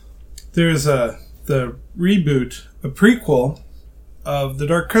there's the reboot, a prequel of The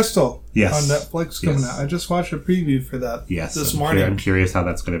Dark Crystal on Netflix coming out. I just watched a preview for that this morning. I'm curious how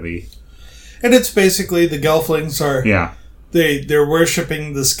that's going to be. And it's basically the Gelflings are... Yeah. They're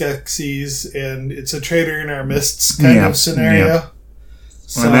worshipping the Skeksis, and it's a traitor in our midst kind of scenario. Yeah.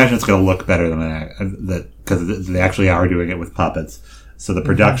 So, I imagine it's going to look better than that because they actually are doing it with puppets. So the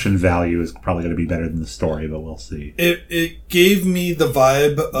production value is probably going to be better than the story, but we'll see. It gave me the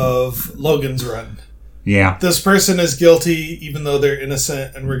vibe of Logan's Run. Yeah. This person is guilty even though they're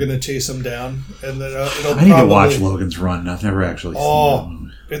innocent, and we're going to chase them down. And then I need to watch Logan's Run. I've never actually seen that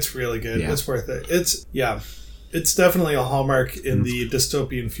movie. It's really good. Yeah. It's worth it. It's definitely a hallmark in the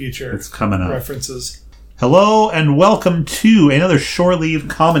dystopian future. It's coming up. References. Hello and welcome to another Shore Leave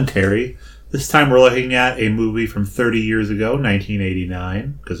commentary. This time we're looking at a movie from 30 years ago,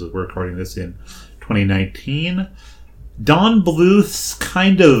 1989, because we're recording this in 2019. Don Bluth's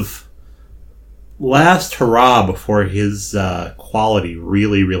kind of last hurrah before his quality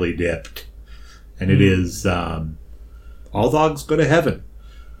really, really dipped. And it is All Dogs Go to Heaven,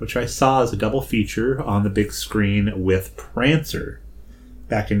 which I saw as a double feature on the big screen with Prancer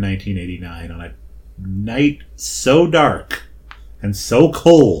back in 1989 on a night so dark and so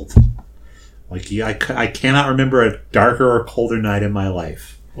cold. Like, I cannot remember a darker or colder night in my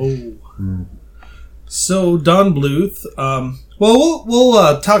life. Oh. So, Don Bluth,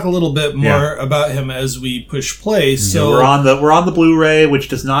 we'll talk a little bit more about him as we push play. So we're on the Blu-ray, which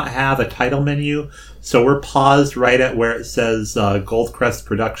does not have a title menu. So we're paused right at where it says Goldcrest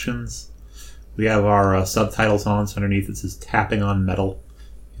Productions. We have our subtitles on, so underneath it says Tapping on Metal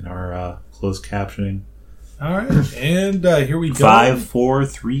in our closed captioning. All right, and here we go. 5, 4,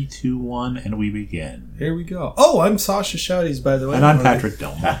 3, 2, 1, and we begin. Here we go. Oh, I'm Sasha Shouties, by the way. And I'm Patrick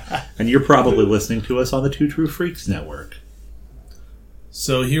Dillman. And you're probably listening to us on the Two True Freaks Network.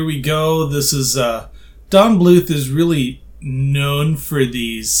 So here we go. This is... Don Bluth is really known for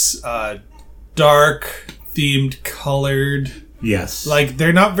these dark-themed, colored... Yes. Like,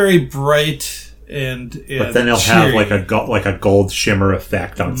 they're not very bright and but then he'll cheery. Have like a gold shimmer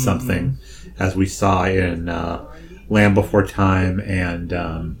effect on something, as we saw in Land Before Time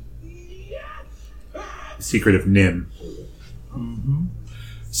and Secret of Nim. Mm-hmm.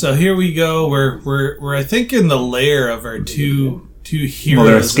 So here we go. We're I think in the lair of our two heroes. Well,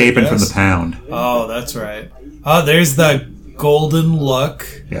 they're escaping from the pound. Oh, that's right. Oh, there's the golden look.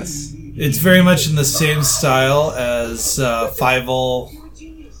 Yes. It's very much in the same style as Fievel,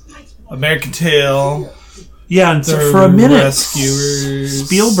 American Tail. Yeah, and so for a minute, Rescuers.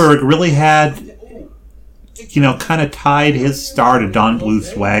 Spielberg really had, kind of tied his star to Don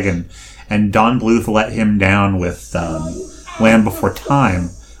Bluth's wagon, and Don Bluth let him down with Land Before Time,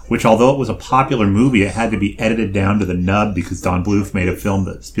 which, although it was a popular movie, it had to be edited down to the nub because Don Bluth made a film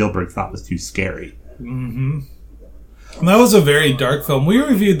that Spielberg thought was too scary. Mm-hmm. And that was a very dark film. We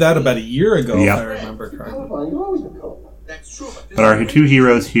reviewed that about a year ago, if I remember correctly. But our two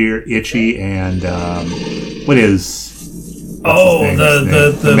heroes here, Itchy and what is?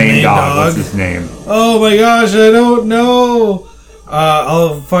 The main dog. What's his name? Oh my gosh, I don't know.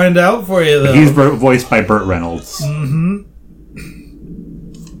 I'll find out for you though. He's voiced by Burt Reynolds. Mm-hmm.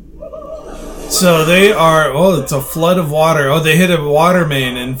 So they are. Oh, it's a flood of water. Oh, they hit a water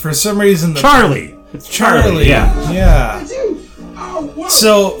main, and for some reason, Charlie. It's Charlie. Yeah.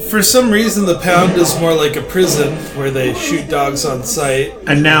 So, for some reason, the pound is more like a prison where they shoot dogs on sight.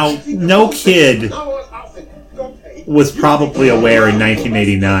 And now, no kid was probably aware in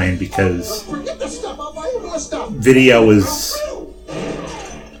 1989 because video was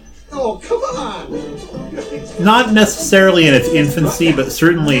not necessarily in its infancy, but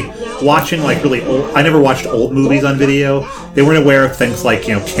certainly watching like really old. I never watched old movies on video. They weren't aware of things like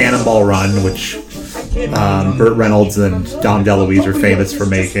Cannonball Run, which Burt Reynolds and Dom DeLuise are famous for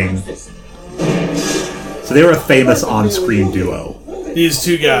making. So they were a famous on-screen duo. These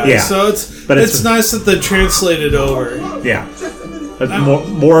two guys. Yeah. So it's nice that they translated over. Yeah.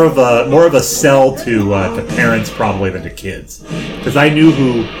 More of a sell to parents probably than to kids. Because I knew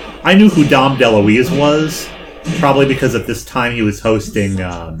who Dom DeLuise was, probably because at this time he was hosting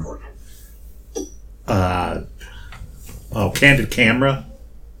Candid Camera.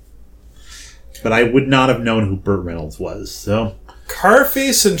 But I would not have known who Burt Reynolds was. So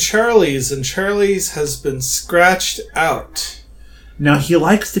Carface and Charlie's has been scratched out. Now he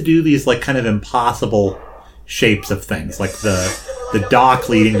likes to do these like kind of impossible shapes of things, like the dock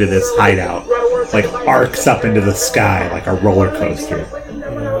leading to this hideout, like arcs up into the sky like a roller coaster.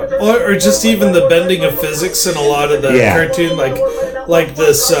 Or just even the bending of physics in a lot of the cartoon, like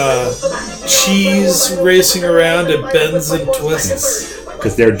this cheese racing around, it bends and twists.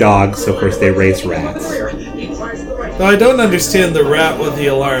 because they're dogs, so of course they race rats. No, I don't understand the rat with the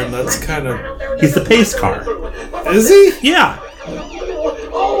alarm. That's kind of... He's the pace car. Is he? Yeah.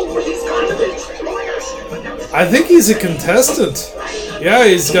 I think he's a contestant. Yeah,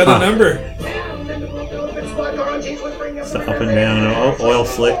 he's got a number. So up and down, oil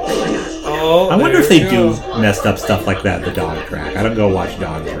slick. Oh, I wonder if they do messed up stuff like that at the dog track. I don't go watch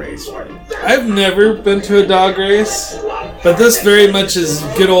dogs race. I've never been to a dog race, but this very much is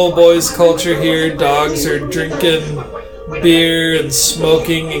good old boys culture here. Dogs are drinking beer and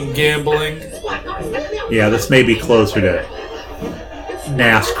smoking and gambling. Yeah, this may be closer to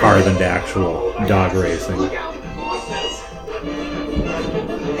NASCAR than to actual dog racing.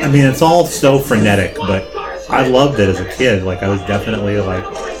 I mean, it's all so frenetic, but I loved it as a kid. Like, I was definitely, like,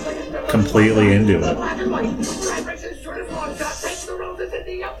 completely into it.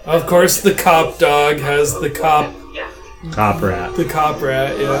 Of course, the cop dog has the cop rat. The cop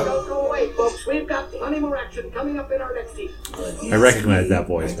rat, yeah. I recognize that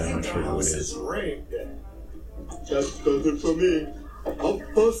voice, but I'm not sure who it is.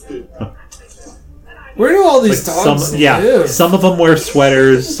 Where do all these dogs live? Some of them wear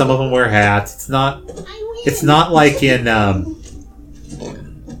sweaters, some of them wear hats. It's not like in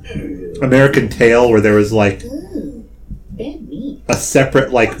American Tail where there was like a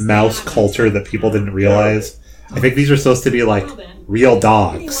separate like mouse culture that people didn't realize. I think these are supposed to be like real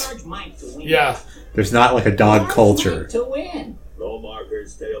dogs. Yeah. There's not like a dog culture.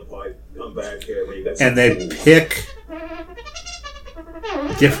 And they pick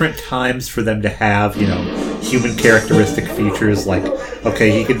different times for them to have, human characteristic features. Like,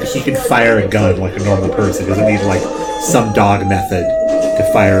 okay, he can fire a gun like a normal person. He doesn't need like some dog method to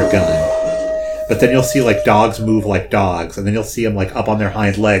fire a gun. But then you'll see like dogs move like dogs, and then you'll see them like up on their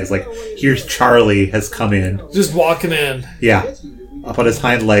hind legs. Like, here's Charlie has come in, just walking in. Yeah, up on his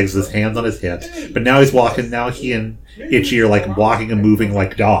hind legs, his hands on his hips. But now he's walking. Now he and Itchy are like walking and moving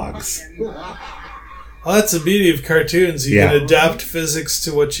like dogs. Well, that's the beauty of cartoons. You can adapt physics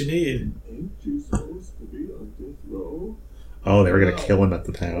to what you need. Oh, they were going to kill him at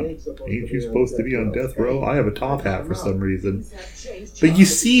the pound. Ain't you supposed to be on death row? I have a top hat for some reason. But you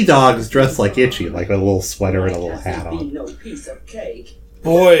see dogs dressed like Itchy, like a little sweater and a little hat on.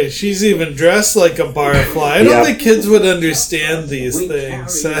 Boy, she's even dressed like a barfly. I don't think kids would understand these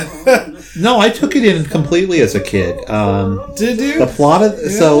things. No, I took it in completely as a kid. Did you? The plot of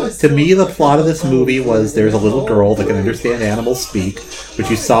so to me, the plot of this movie was there's a little girl that can understand animals speak,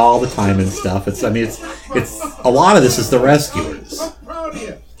 which you saw all the time and stuff. It's a lot of this is the rescuers.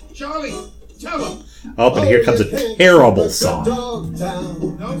 Charlie, tell him. Oh, but here comes a terrible song.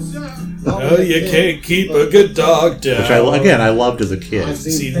 No, you can't keep a good dog down. Which I loved as a kid.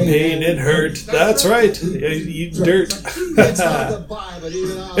 Seen pain and hurt. That's right. Eat dirt.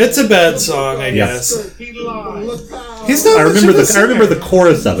 It's a bad song, I guess. He's not. I remember the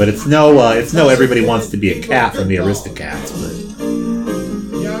chorus of it. It's no Everybody Wants to Be a Cat from the Aristocats.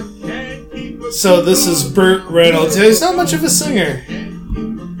 But... So this is Burt Reynolds. He's not much of a singer.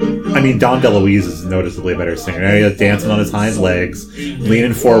 I mean, Don DeLuise is noticeably a better singer. He's dancing on his hind legs,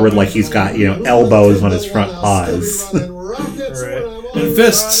 leaning forward like he's got, elbows on his front paws. Right. And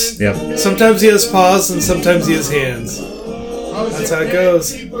fists. Yep. Sometimes he has paws and sometimes he has hands. That's how it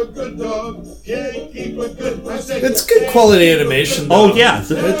goes. It's good quality animation, though. Oh, yeah.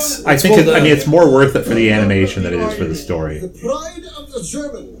 It's more worth it for the animation than it is for the story. The pride of the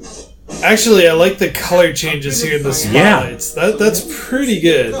Germans. Actually, I like the color changes here in the spotlights. Yeah. That's pretty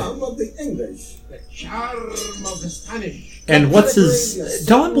good. And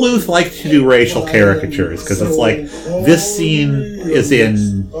Don Bluth liked to do racial caricatures, because it's like, this scene is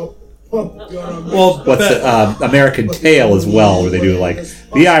in... American Tail as well, where they do like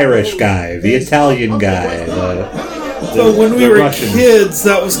the Irish guy, the Italian guy, But when we were Russian kids,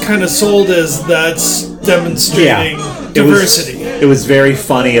 that was kind of sold as that's demonstrating diversity. It was very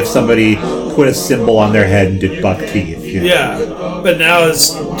funny if somebody put a symbol on their head and did buck teeth. Yeah, but now it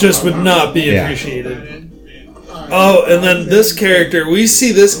just would not be appreciated. Oh, and then this character, we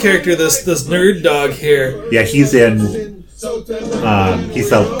see this character, this nerd dog here. Yeah, he's in. He's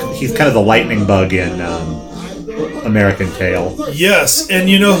kind of the lightning bug in American Tail. Yes, and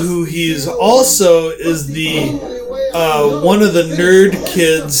you know who he's also is the one of the nerd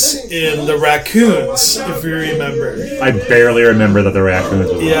kids in the Raccoons, if you remember. I barely remember that the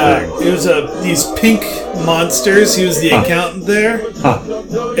Raccoons was a thing. It was these pink monsters. He was the accountant there.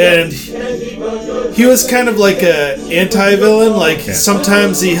 And he was kind of like a anti-villain.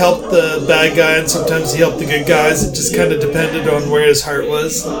 Sometimes he helped the bad guy and sometimes he helped the good guys. It just kind of depended on where his heart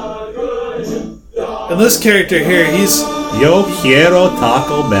was. And this character here, Yo quiero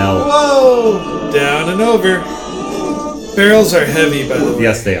Taco Bell. Whoa! Down and over. Barrels are heavy, by the way.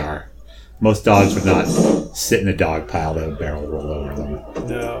 Yes, they are. Most dogs would not sit in a dog pile that a barrel roll over them.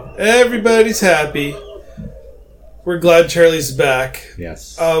 No. Everybody's happy. We're glad Charlie's back.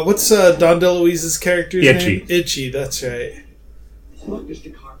 Yes. What's Don DeLuise's character's Itchy. name? Itchy, that's right.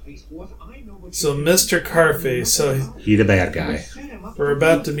 Mr. Carface, what I know what So Mr. Carface, so He the bad guy. we're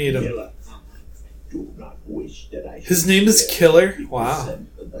about to meet him. Do not wish that I His name is Killer? Wow.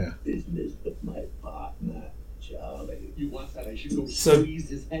 Yeah. business with my partner, Charlie. you want that I should go So- squeeze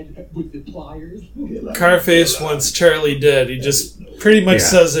his head with the pliers? Carface wants Charlie dead. He just pretty much Yeah.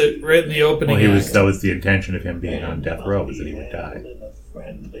 says it right in the opening Well, act. that was the intention of him being on death row, was that he would die. In a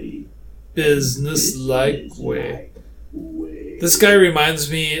friendly, Business-like way. This guy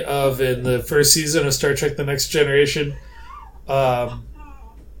reminds me of in the first season of Star Trek The Next Generation,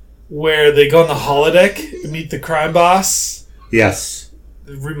 where they go on the holodeck and meet the crime boss. Yes.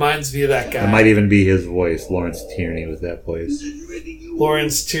 It reminds me of that guy. It might even be his voice. Lawrence Tierney was that voice.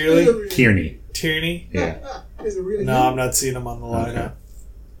 Lawrence Tierney? Tierney. Tierney? Yeah. Is it really No, I'm not seeing him on the lineup.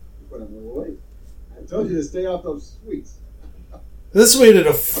 But I'm late. I told you to stay off those sweets. This waited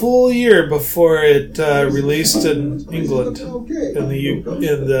a full year before it released in England, Okay. in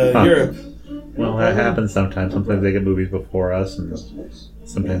the Huh. Europe. Well, that happens sometimes. Sometimes they get movies before us, and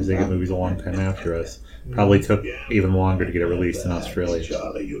sometimes they get movies a long time after us. Probably took even longer to get it released in Australia.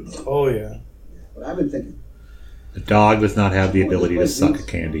 Charlie, you know. Oh yeah. But I've been thinking. The dog does not have the ability to suck a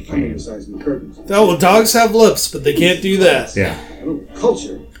candy cane. Emphasizing the curtains. Oh well, dogs have lips, but they can't do that. Yeah. A little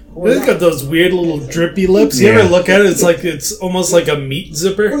culture. They've got those weird little drippy lips. You Yeah. ever look at it? It's like it's almost like a meat What do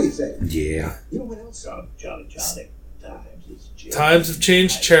zipper. you say? Yeah. You know what else? Charlie. Times is changed. Times have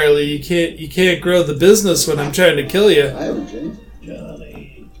changed, Charlie. You can't grow the business when I'm trying to kill you. I haven't changed.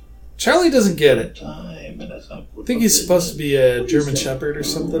 Charlie, Charlie doesn't get it. time and as I I think he's supposed to be a German Shepherd or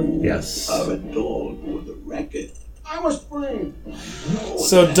something. Yes. Our dog with the record. I was framed.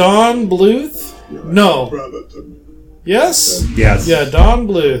 So Don Bluth? No. Brother to Yes? Yes. Yeah, Don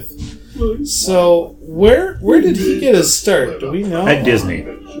Bluth. So where did he get his start? Do we know? At Disney.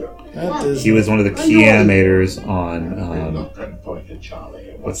 At Disney. He was one of the key animators on,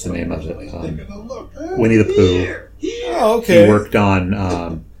 Charlie. what's the name of it? Winnie the Pooh. Oh, okay. He worked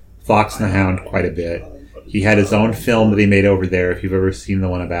on Fox and the Hound quite a bit. He had his own film that he made over there. If you've ever seen the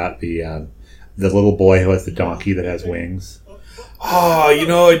one about the little boy who has the donkey that has wings. Oh,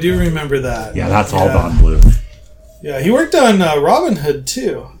 I do remember that. Yeah, that's all Yeah. Don Bluth. Yeah, he worked on Robin Hood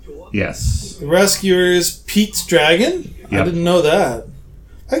too. Yes. The Rescuers, Pete's Dragon. I Yep. didn't know that.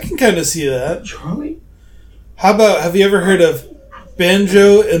 I can kind of see that. Charlie? How about, have you ever heard of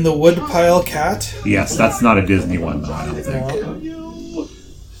Banjo and the Woodpile Cat? Yes, that's not a Disney one, though, I don't think.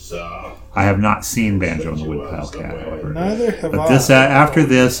 No, I have not seen Banjo and the Woodpile Cat, however. neither have But I. this after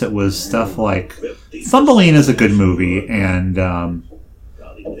this, it was stuff like Thumbelina is a good movie, and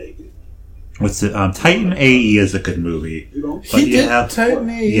what's it? Titan AE is a good movie. But He you did have Titan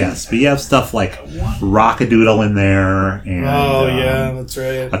AE? yes, but you have stuff like Rockadoodle in there, and Oh, yeah, that's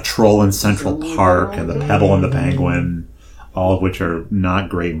right. A Troll in Central Park, and The Pebble and the Penguin, all of which are not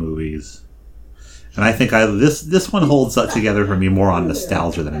great movies. And I think this one holds up together for me more on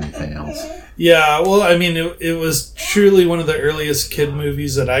nostalgia than anything else. Yeah, well, I mean, it was truly one of the earliest kid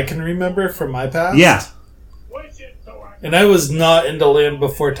movies that I can remember from my past. Yeah, And I was not into Land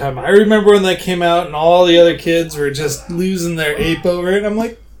Before Time. I remember when that came out and all the other kids were just losing their ape over it. I'm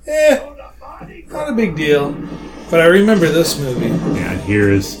like, not a big deal. But I remember this movie. yeah. And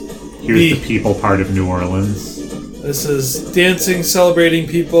here's the people part of New Orleans. This is dancing, celebrating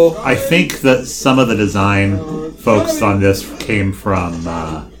people. I think that some of the design folks on this came from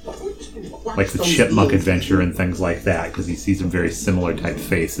like the Chipmunk Adventure and things like that, because you see some very similar type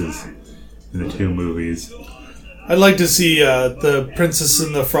faces in the two movies. I'd like to see the Princess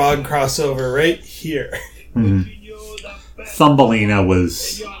and the Frog crossover right here. Thumbelina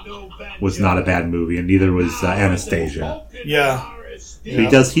was not a bad movie, and neither was Anastasia. Yeah. He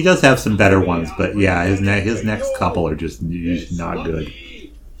does have some better ones, but yeah, his next couple are just not good.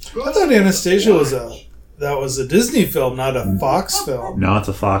 I thought Anastasia was a Disney film, not a Fox film. No, it's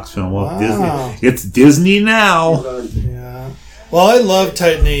a Fox film. Well, Wow. Disney. It's Disney now. Yeah. Well, I loved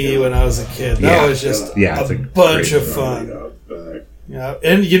Titan AE when I was a kid. That Yeah. was just Yeah, it's a a bunch great of fun. Yeah,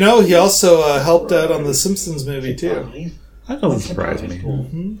 and he also helped out on the Simpsons movie too. That doesn't surprise me.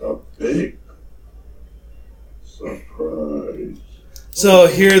 A big surprise. So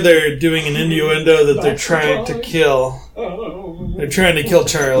here they're doing an innuendo that they're trying to kill. They're trying to kill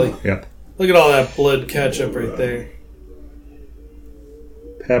Charlie. Yep. Look at all that blood ketchup right there.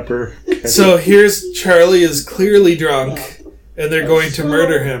 Pepper. So here's Charlie is clearly drunk, and they're going to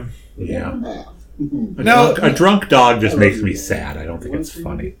murder him. Yeah. Now, A drunk dog just makes me sad. I don't think it's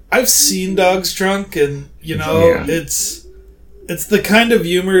funny. I've seen dogs drunk, and Yeah. it's the kind of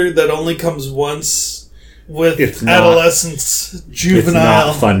humor that only comes once with It's not- adolescence, juvenile.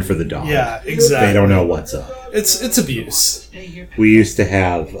 It's not fun for the dog. Yeah, exactly. They don't know what's up. It's abuse. We used to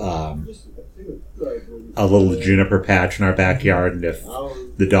have a little juniper patch in our backyard, and if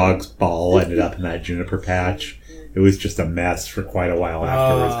the dog's ball ended up in that juniper patch, it was just a mess for quite a while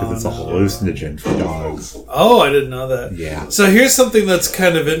afterwards because it's a hallucinogen for dogs. Oh, I didn't know that. Yeah. So here's something that's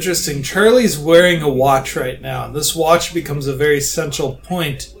kind of interesting. Charlie's wearing a watch right now, and this watch becomes a very central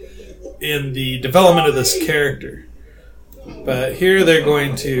point in the development of this character. But here they're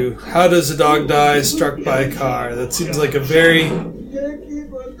going to, how does a dog die struck by a car? That seems like a very,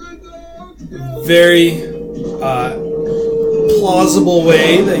 very plausible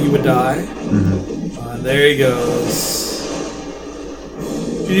way that you would die. There he goes.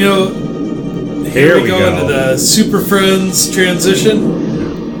 You know, here we go into the Super Friends transition.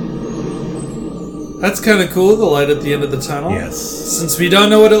 That's kind of cool, the light at the end of the tunnel. Yes. Since we don't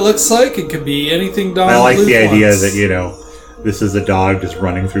know what it looks like, it could be anything Don I like Bluth the idea wants. that, this is a dog just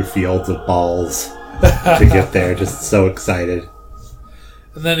running through fields of balls to get there, just so excited.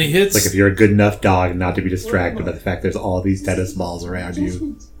 And then he hits... It's like if you're a good enough dog not to be distracted by the fact there's all these tennis balls around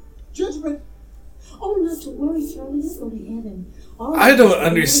you. Judgment. Oh, not to worry, Charlie. You'll go to heaven. I don't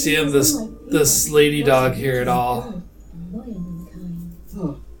understand this lady dog here at all.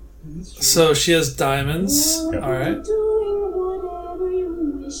 So she has diamonds. Yep. All right.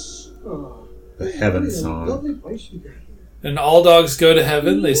 The Heaven song. Lovely place you got here. And all dogs go to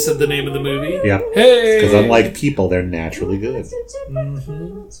heaven. They said the name of the movie. Yep. Hey! Because unlike people, they're naturally good.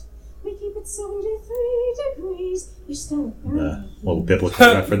 We keep it 73 degrees. You're still The little biblical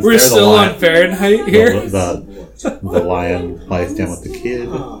reference We're there. still on Fahrenheit here. The lion lies down with the kid.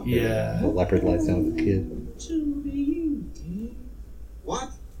 Yeah. The leopard lies down with the kid.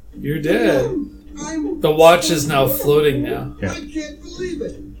 What? You're dead. I'm... The watch is now floating now. Yeah. I can't believe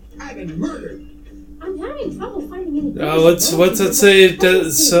it. I've been murdered. I'm having trouble finding any. What's it say? It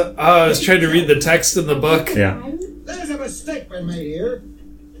does, I was trying to read the text in the book. Yeah. There's a mistake been made here.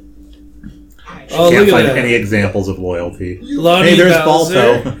 Oh, Can't look at find that. any examples of loyalty. Lonnie Hey, there's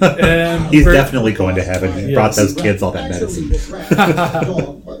Bowser Balto. and He's Bert- definitely going to heaven. He brought those kids all that medicine.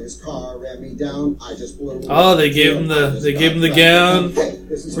 Dog, but his car ran me down. I just blew. Oh, they gave him the gown.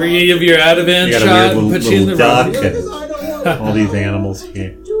 We're gonna give you your Ativan You got a shot weird and put you in the little room. duck and all these animals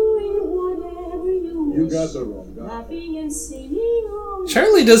here. You got the wrong guy. Laughing and singing all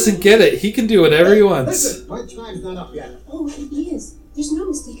Charlie doesn't get it. He can do whatever he wants. Listen, my time's not up yet. Oh, it is. There's no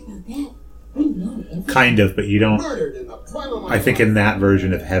mistake about that. We know everything. Kind of, but you don't. Murdered in the prime of my I think life. in that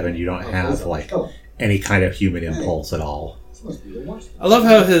version of heaven, you don't have like any kind of human impulse at all. This must be the worst. I love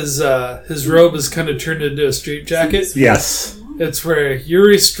how his robe is kind of turned into a street jacket. Yes. It's where you're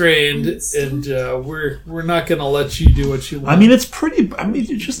restrained, and we're not gonna let you do what you want. I mean, it's pretty. I mean,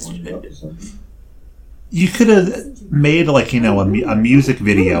 it's just. You could have made like a music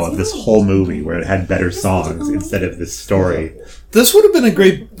video of this whole movie where it had better songs instead of this story. This would have been a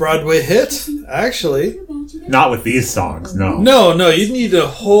great Broadway hit, actually. Not with these songs, no. No, you'd need a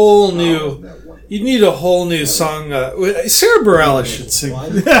whole new. You'd need a whole new song. Sarah Bareilles should sing.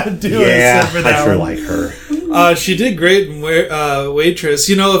 Do Yeah, it for I that sure one. like her. She did great in Waitress.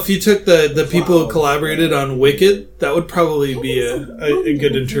 If you took the people who collaborated on Wicked, that would probably be a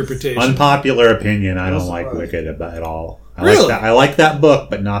good interpretation. Unpopular opinion. I don't like Wicked at all. Really? I like that book,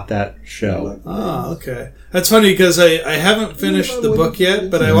 but not that show. Oh, okay. That's funny because I haven't finished the book yet,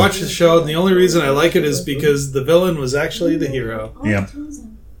 but I watched the show, and the only reason I like it is because the villain was actually the hero. Yeah.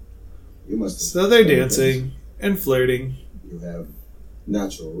 You must. So they're dancing and flirting. You have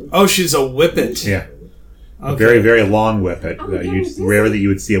natural. Oh, she's a whippet. Yeah. A Okay. very, very long whippet. Rare that you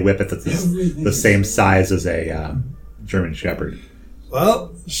would see a whippet that's the same size as a German Shepherd.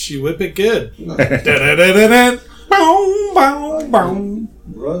 Well, she whip it good. Da-da-da-da-da. Boom, boom, boom.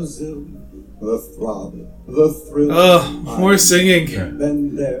 Brazil, the throb, the thrill. Oh, more singing.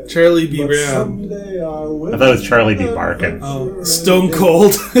 Been there. Charlie B. But Brown. someday I will. I thought it was Charlie B. Barkin. Oh, Stone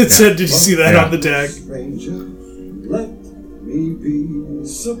Cold. It said, did you see that Yeah. on the tag? Stranger, let me be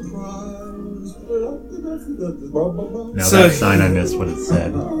surprised. Now So- that sign I missed what it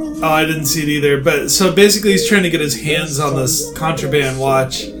said. Oh, I didn't see it either. But so basically, he's trying to get his hands on this contraband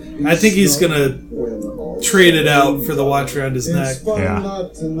watch. I think he's gonna trade it out for the watch around his neck. Yeah.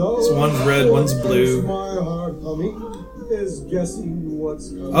 So one's red, one's blue.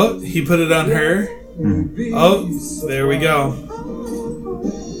 Oh, he put it on her. Oh, there we go.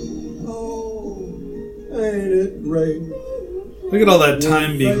 Look at all that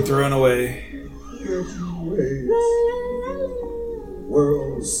time being thrown away.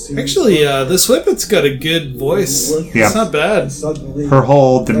 Actually, this Whippet's got a good voice. Yeah. It's not bad. Her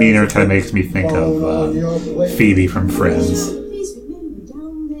whole demeanor kind of makes me think of Phoebe from Friends.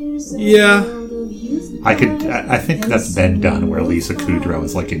 Yeah. I think that's been done where Lisa Kudrow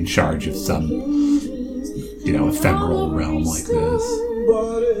is like in charge of some, ephemeral realm like this.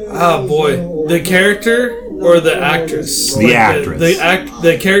 Oh boy, the character or the actress? The actress.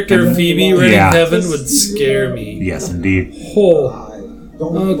 The character of Phoebe running heaven would scare me. Yes, indeed. Oh.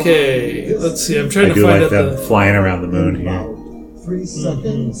 Okay, let's see. I'm trying to find out them flying around the moon here. 3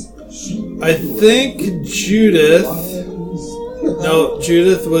 seconds. I think Judith. No,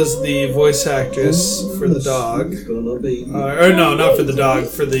 Judith was the voice actress for the dog. Or no, not for the dog,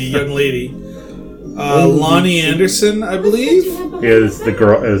 for the young lady. Lonnie Anderson, I believe, is the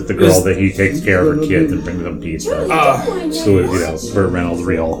girl that he takes care of her kids and brings them pizza. So is Burt Reynolds'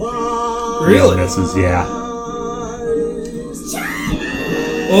 real missus, yeah.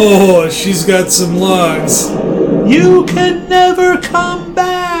 Oh, she's got some lungs. You can never come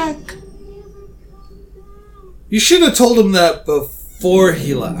back. You should have told him that before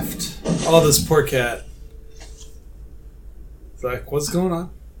he left. Oh, this poor cat. It's like, what's going on?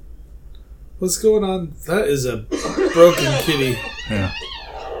 What's going on? That is a broken kitty. Yeah.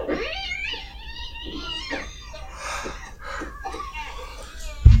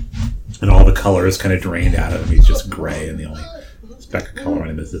 And all the color is kind of drained out of him. He's just gray, and the only speck of color on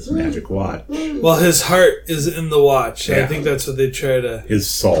him is this magic watch. Well, his heart is in the watch. Yeah. I think that's what they try to... His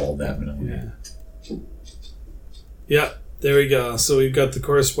soul, definitely. Yeah. Yeah, there we go. So we've got the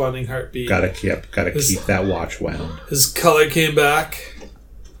corresponding heartbeat. Gotta keep that watch wound. His color came back.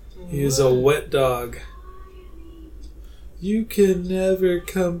 He's a wet dog. You can never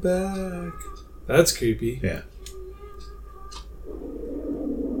come back. That's creepy. Yeah.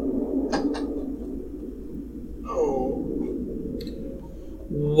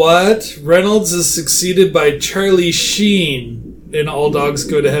 What? Reynolds is succeeded by Charlie Sheen in All Dogs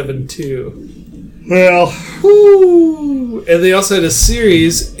Go to Heaven 2. Well, whoo! And they also had a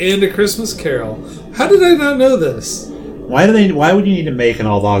series and a Christmas Carol. How did I not know this? Why would you need to make an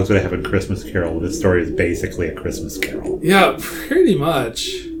All Dogs Go to Heaven Christmas Carol? This story is basically a Christmas Carol. Yeah, pretty much.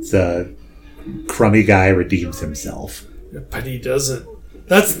 It's a crummy guy redeems himself. But he doesn't.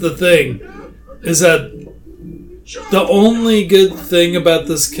 That's the thing. Is that the only good thing about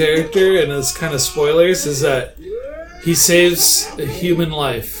this character, and it's kind of spoilers, is that he saves a human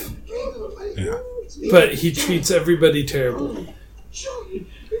life. Yeah. But he treats everybody terribly.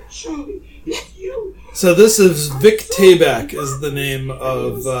 So this is Vic Tayback is the name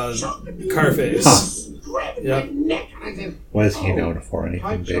of Carface. Huh. Yep. Was he known for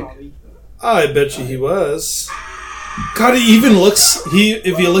anything big? I bet you he was. God, he even looks...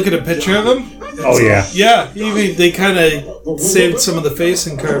 If you look at a picture of him... Oh, yeah. Yeah, they kind of saved some of the face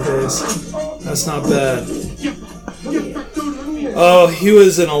in Carface. That's not bad. Oh, he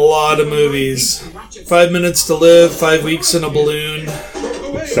was in a lot of movies. 5 Minutes to Live, 5 Weeks in a Balloon.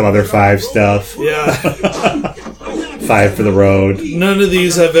 Some other 5 stuff. Yeah. 5 for the Road. None of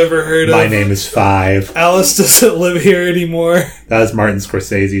these I've ever heard of. My Name is 5. Alice Doesn't Live Here Anymore. That was Martin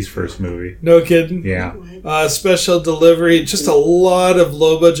Scorsese's first movie. No kidding? Yeah. Special Delivery. Just a lot of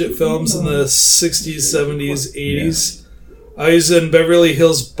low-budget films in the 60s, 70s, 80s. Yeah. He was in Beverly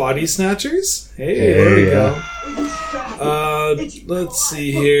Hills Body Snatchers. Hey, there we go. Let's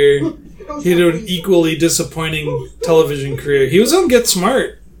see here. He had an equally disappointing television career. He was on Get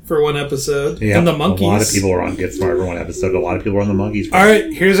Smart for one episode. Yeah, and the Monkees. A lot of people were on Get Smart for one episode. A lot of people were on the Monkees. All right,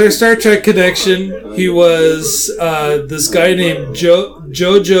 here's our Star Trek connection. He was this guy named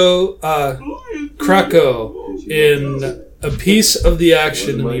Jojo Krakow in A Piece of the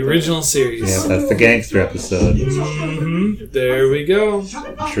Action in the original series. Yeah, that's the gangster episode. Mm-hmm. There we go.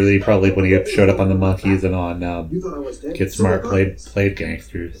 I'm sure that he probably, when he showed up on the Monkees and on Get Smart, played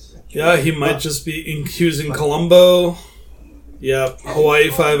gangsters. Yeah, he might just be accusing Columbo. Yeah, Hawaii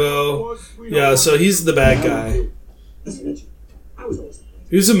Five-0. Yeah, so he's the bad guy.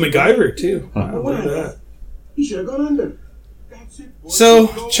 He was in MacGyver, too. Wow, look at that. He should have gone under.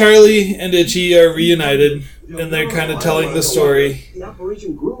 So, Charlie and Itchy are reunited, and they're kind of telling the story.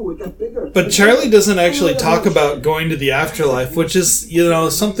 But Charlie doesn't actually talk about going to the afterlife, which is,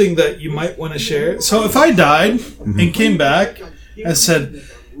 something that you might want to share. So if I died and came back and said,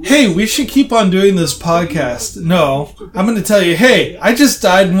 hey, we should keep on doing this podcast. No, I'm going to tell you, hey, I just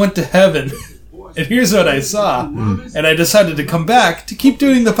died and went to heaven. And here's what I saw. And I decided to come back to keep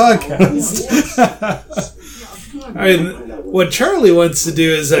doing the podcast. I mean, what Charlie wants to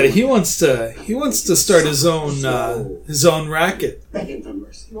do is that he wants to start his own racket. Begging for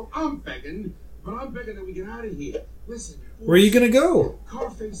mercy. Well, I'm begging, but I'm begging that we get out of here. Listen. Where are you gonna go?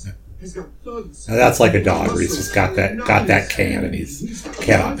 Carface has got thugs. Now that's like a dog where he's just got that can and he's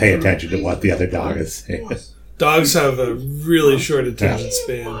cannot pay attention to what the other dog is saying. Dogs have a really short attention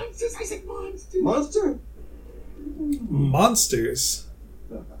span. Monsters, I said monsters. Monster? Monsters.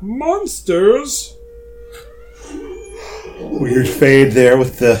 Monsters. Weird fade there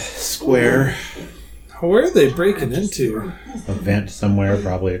with the square. Where are they breaking into? A vent somewhere,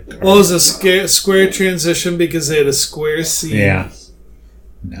 probably. Well, it was a square transition because they had a square scene. Yeah.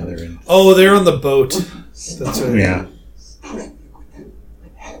 Now they're in. Oh, they're on the boat. That's right. Yeah.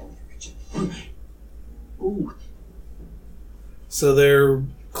 So they're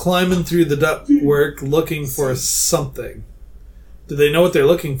climbing through the ductwork looking for something. Do they know what they're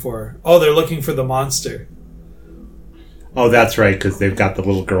looking for? Oh, they're looking for the monster. Oh, that's right, because they've got the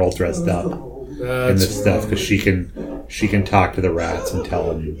little girl dressed up in That's this stuff, because she can talk to the rats and tell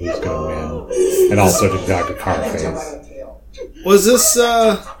them who's going to win, and also to talk to Carface. Was this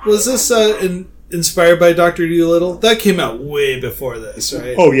inspired by Dr. Dolittle? That came out way before this,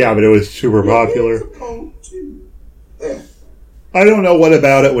 right? Oh yeah, but it was super popular. I don't know what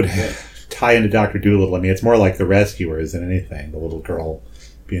about it would tie into Dr. Dolittle. I mean, it's more like The Rescuers than anything. The little girl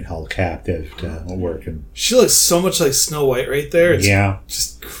being held captive to work, and She looks so much like Snow White right there. It's yeah,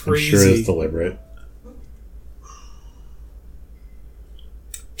 just I'm crazy. sure it's deliberate.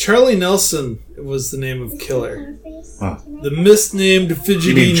 Charlie Nelson was the name of killer. Huh. The misnamed You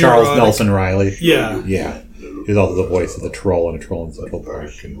fidgety mean Charles neurotic- Nelson Riley? Yeah. Yeah. He's also the voice of the troll in A Troll in Central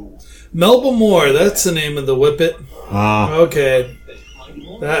Park. Melba Moore, that's the name of the whippet. Ah, Okay.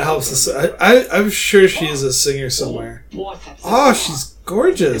 That helps us. I'm sure she is a singer somewhere. Oh, she's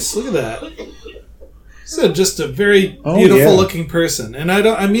gorgeous. Look at that. She's just a very Oh, beautiful yeah. looking person. And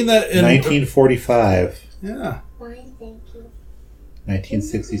I mean that in 1945, yeah. Fine, thank you.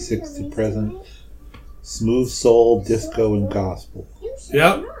 1966 to present. Smooth soul, disco, and gospel.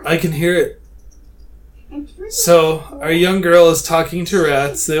 Yep, I can hear it. So, our young girl is talking to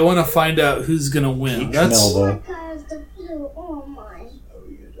rats. They want to find out who's going to win. That's Melba.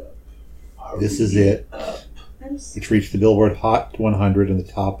 This is it. It's reached the Billboard Hot 100 in the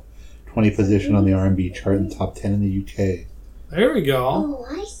top 20 position on the R&B chart and top 10 in the UK. There we go. Oh,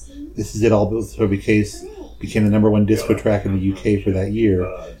 I see. This is it also became the number one disco track in the UK for that year.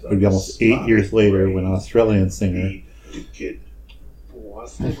 It would be almost 8 years later when Australian singer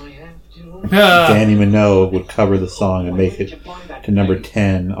Danny Minogue would cover the song and make it to number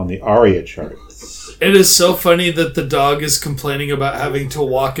 10 on the ARIA charts. It is so funny that the dog is complaining about having to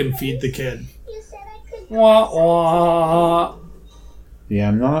walk and feed the kid. You said I could. Wah, wah. Yeah,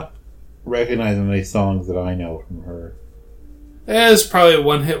 I'm not recognizing any songs that I know from her. It was probably a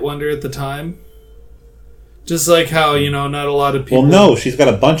one-hit wonder at the time. Just like how, not a lot of people... Well, no, she's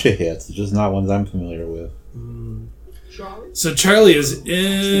got a bunch of hits, just not ones I'm familiar with. So Charlie is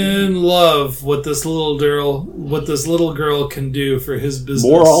in love with this little girl can do for his business.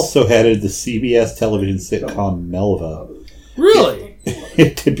 Moore also headed the CBS television sitcom Melva. Really?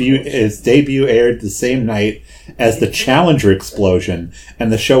 Its debut aired the same night as the Challenger explosion,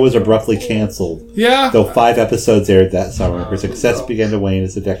 and the show was abruptly canceled. Yeah. Though 5 episodes aired that summer, her success began to wane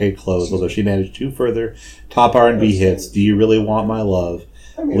as the decade closed, although she managed 2 further top R&B hits, Do You Really Want My Love,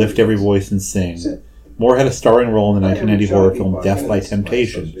 Lift Every Voice and Sing. Moore had a starring role in the 1990 horror film Death by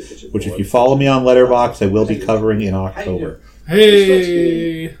Temptation, which if you follow me on Letterboxd, I will be covering in October.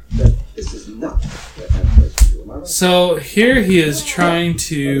 Hey. This is not what I'm supposed to do. Am I right? So here he is trying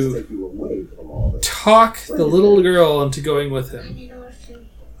to talk the little girl into going with him.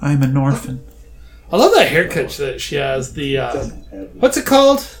 I'm an orphan. I love that haircut that she has. The what's it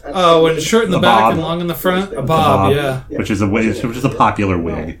called? When it's short in the A back bob. and long in the front. A bob, yeah. Which is a popular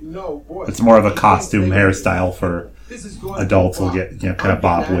wig. It's more of a costume hairstyle for adults who get kind of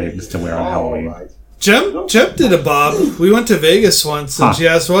bob wigs to wear on Halloween. Jem did a bob. We went to Vegas once, and she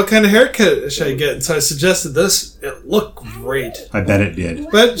asked, "What kind of haircut should I get?" And so I suggested this. It looked great. I bet it did.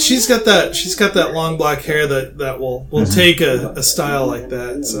 But she's got that long black hair that will take a style like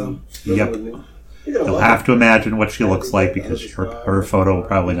that. So Yep. You'll have to imagine what she looks like because her photo will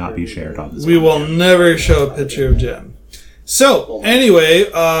probably not be shared on this. we will never show a picture of Jem. So anyway,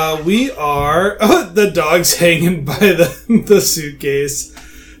 we are the dog's hanging by the suitcase.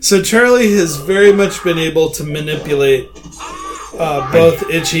 So Charlie has very much been able to manipulate both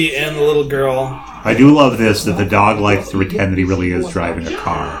Itchy and the little girl. I do love this, that the dog likes to pretend that he really is driving a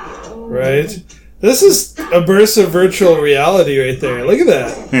car. Right? This is a burst of virtual reality right there. Look at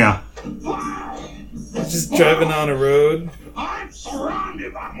that. Yeah. Just driving on a road. I'm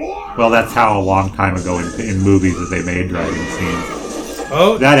surrounded by more. Well, that's how a long time ago in movies that they made driving scenes.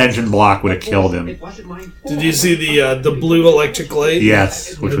 Oh, That engine block would have killed him. It wasn't mine. did you see the blue electric light?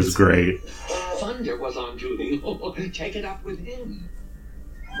 Yes, which was great. Thunder was on duty. Take it up with him.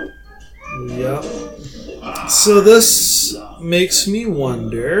 Yep. So this makes me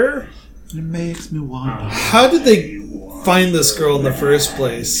wonder, It makes me wonder. how did they find this girl in the first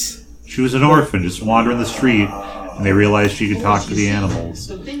place? She was an orphan, just wandering the street, and they realized she could talk to the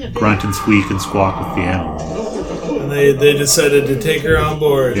animals. Grunt and squeak and squawk with the animals. And they decided to take her on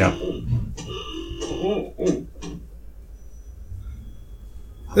board. Yep.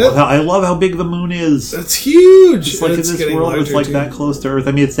 I love how big the moon is. That's huge. It's like in this getting world, it's larger, like too. that close to Earth.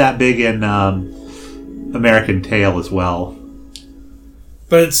 I mean, it's that big in American Tail as well.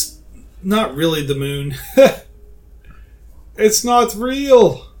 But it's not really the moon. It's not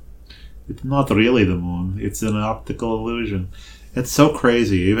real. It's not really the moon. It's an optical illusion. It's so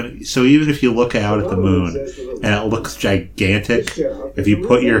crazy. Even if you look out at the moon and it looks gigantic, if you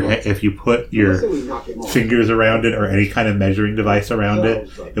put your fingers around it or any kind of measuring device around it,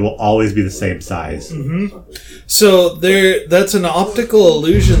 it will always be the same size. So that's an optical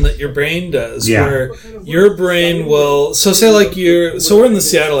illusion that your brain does, Yeah. where your brain will. So say like so we're in the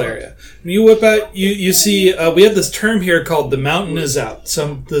Seattle area. You whip out, you see. We have this term here called "the mountain is out."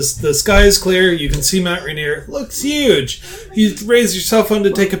 So the sky is clear. You can see Mount Rainier. It looks huge. You raise your cell phone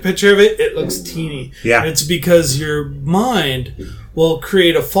to take a picture of it. It looks teeny. Yeah. And it's because your mind will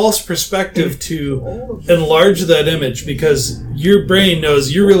create a false perspective to enlarge that image because your brain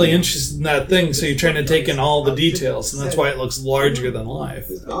knows you're really interested in that thing, so you're trying to take in all the details, and that's why it looks larger than life.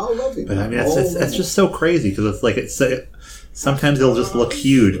 But I mean, that's just so crazy because it's like sometimes it'll just look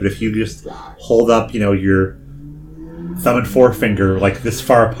huge, but if you just hold up, your thumb and forefinger like this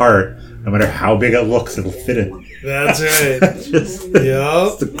far apart, no matter how big it looks, it'll fit it. That's right. It's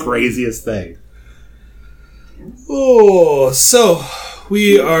Yep. the craziest thing. Oh, so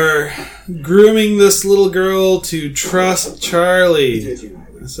we are grooming this little girl to trust Charlie.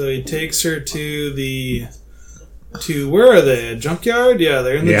 So he takes her to where are they? A junkyard? Yeah,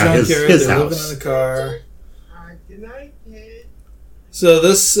 they're in the Yeah, junkyard. his They're house. living in the car. Good night, kid. So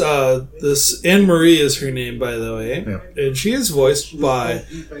this Anne Marie is her name, by the way, Yeah. and she is voiced by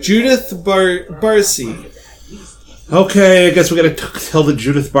Judith Barcy. Okay, I guess we gotta tell the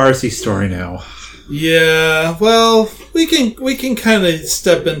Judith Barcy story now. Yeah, well, we can kind of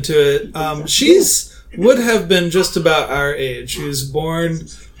step into it. She's would have been just about our age. She was born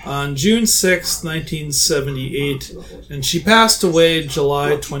on June 6th, 1978, and she passed away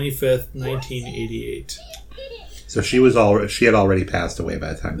July 25th, 1988. So she had already passed away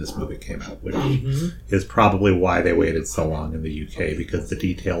by the time this movie came out, which is probably why they waited so long in the UK, because the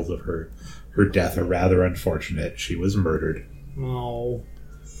details of her death are rather unfortunate. She was murdered. Oh,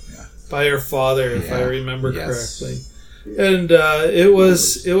 by her father, if I remember Yes. correctly, and it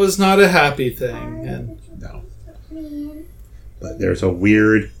was not a happy thing. And No. But there's an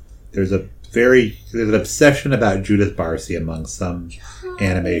obsession about Judith Barcy among some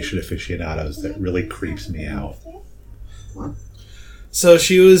animation aficionados that really creeps me out. so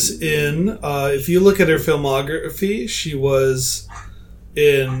she was in. If you look at her filmography, she was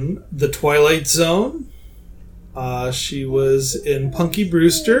in The Twilight Zone. She was in Punky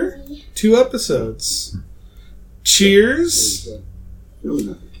Brewster, 2 episodes. Cheers,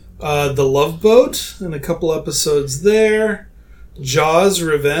 The Love Boat, and a couple episodes there. Jaws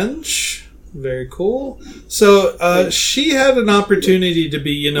Revenge, very cool. So she had an opportunity to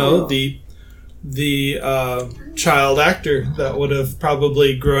be, the child actor that would have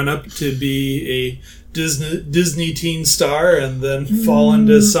probably grown up to be a Disney teen star and then fall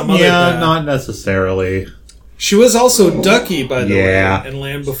into some other path. Not necessarily. She was also Ducky, by the Yeah. way, in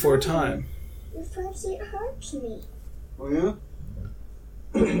Land Before Time. Your fuzzy hurts me. Oh, yeah?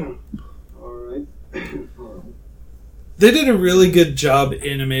 All right. All right. They did a really good job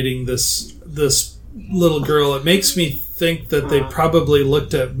animating this little girl. It makes me think that they probably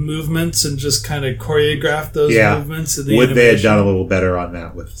looked at movements and just kind of choreographed those movements. In the Would they have animation. done a little better on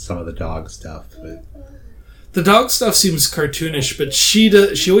that with some of the dog stuff? But, The dog stuff seems cartoonish, but she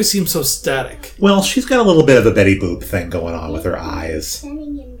always seems so static. well, she's got a little bit of a Betty Boop thing going on with her eyes.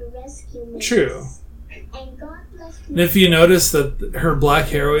 Sending him to rescue me. True. And God bless me. And if you notice that her black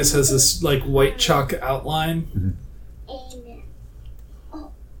hair always has this like white chalk outline.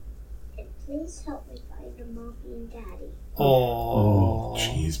 And please help me find a mommy and daddy. Oh,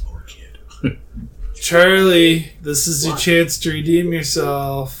 jeez, poor kid. Charlie, this is your chance to redeem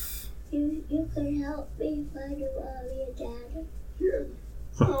yourself. You could help me find a mommy and daddy. Yeah.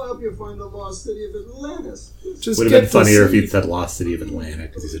 I'll help you find the lost city of Atlantis. Just Would have get been funnier this- if he'd said Lost City of Atlanta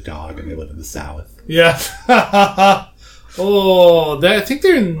because he's a dog and they live in the South. Yeah. I think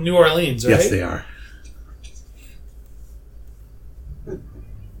they're in New Orleans, right? Yes, they are.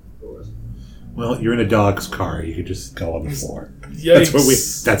 Well, you're in a dog's car. You could just go on the floor.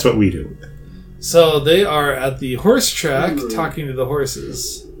 Yikes. That's what we do. So they are at the horse track talking to the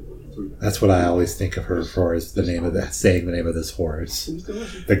horses. That's what I always think of her for, is the name of saying the name of this horse.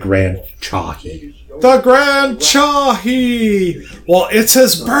 The Grand Chahi. The Grand Chahi! Well, it's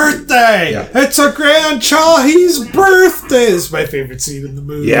his birthday! Yeah. It's a Grand Chahi's birthday! It's my favorite scene in the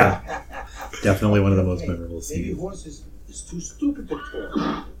movie. Yeah. Definitely one of the most memorable Baby scenes. horse is too stupid to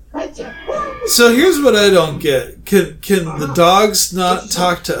talk. So here's what I don't get. Can the dogs not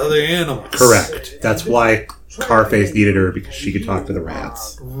talk to other animals? Correct. That's why Carface needed her, because she could talk to the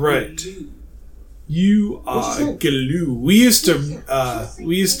rats. Right. You are glue. We used to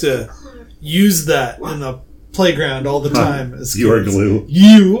use that in the playground all the time as You are kids. glue.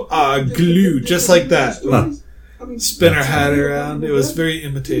 You are glue, just like that. Huh. Spin her hat around. It was very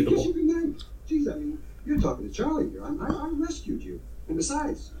imitatable. Geez, I mean, you're talking to Charlie here. I rescued you. And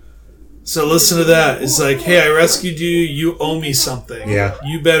besides... So listen to that. It's like, hey, I rescued you. You owe me something. Yeah.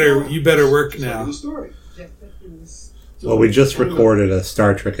 You better work now. The story. Well, we just recorded a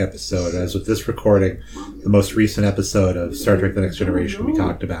Star Trek episode. As with this recording, the most recent episode of Star Trek The Next Generation we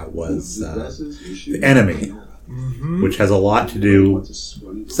talked about was The Enemy, which has a lot to do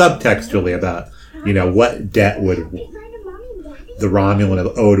subtextually about, what debt would the Romulan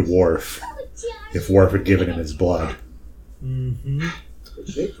have owed Worf if Worf had given him his blood. Mm-hmm.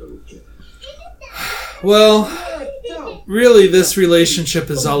 Well, really, this relationship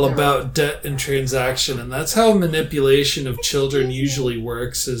is all about debt and transaction, and that's how manipulation of children usually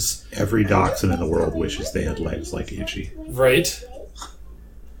works. Is Every dachshund in the world wishes they had legs like Itchy. right.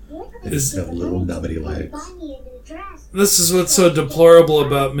 They just have little nubbity legs. This is what's so deplorable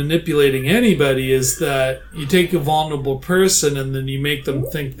about manipulating anybody, is that you take a vulnerable person and then you make them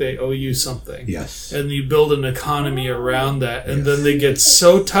think they owe you something. Yes. And you build an economy around that. And then they get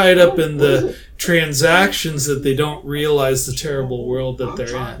so tied up in the transactions that they don't realize the terrible world that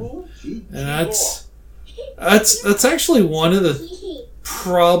they're in. And that's actually one of the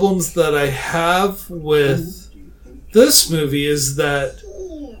problems that I have with this movie, is that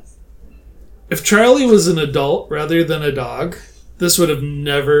if Charlie was an adult rather than a dog, this would have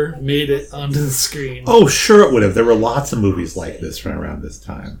never made it onto the screen. Oh, sure it would have. There were lots of movies like this from around this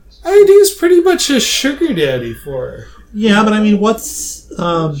time. I mean, he's pretty much a sugar daddy for her. Yeah, but I mean, what's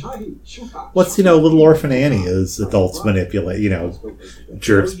Little Orphan Annie is adults manipulate,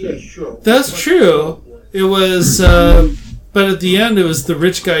 jerks. That's true. It was, but at the end, it was the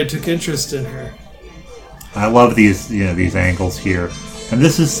rich guy who took interest in her. I love these angles here. And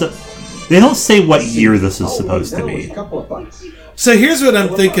this is, they don't say what year this is supposed to be. So here's what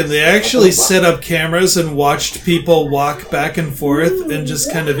I'm thinking. They actually set up cameras and watched people walk back and forth and just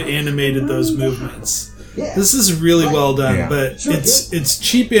kind of animated those movements. This is really well done, Yeah. but it's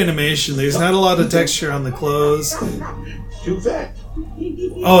cheap animation. There's not a lot of texture on the clothes. Too fat.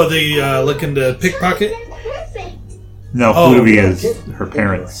 Oh, they looking to pickpocket? No, Oh. Flutie is her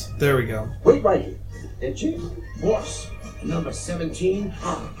parents. There we go. Wait right here. Itchy? Horse. Number 17?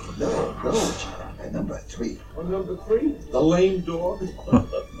 No, number 3. Or number 3? The lame dog?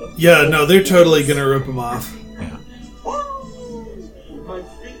 Yeah, no, they're totally gonna rip him off. My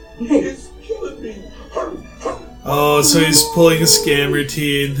feet is killing me. Oh, so he's pulling a scam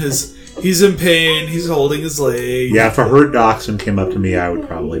routine. He's in pain. He's holding his leg. Yeah, if a herd dachshund came up to me, I would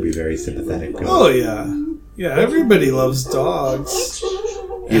probably be very sympathetic to it. Oh yeah, yeah. Everybody loves dogs.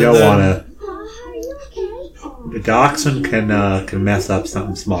 You don't want to. The dachshund can mess up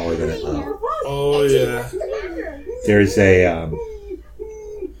something smaller than it, though. Oh yeah. There's a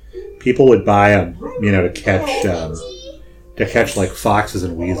people would buy them, to catch like foxes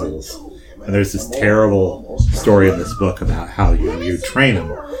and weasels. And there's this terrible story in this book about how you train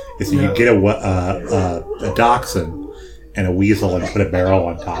them. Is you get a dachshund and a weasel and put a barrel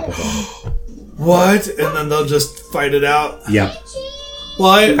on top of them. What? And then they'll just fight it out. Yep.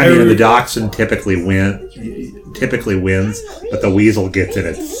 Well, I mean, the dachshund typically wins, but the weasel gets in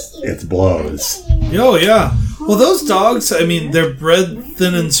its blows. Oh yeah. Well, those dogs. I mean, they're bred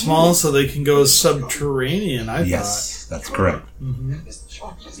thin and small, so they can go subterranean. I Yes, that's correct.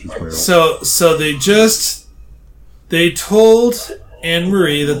 thought. So they told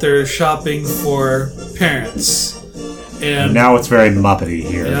Anne-Marie that they're shopping for parents, and Now it's very Muppety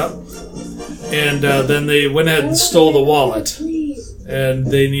here. yep. And then they went ahead and stole the wallet, and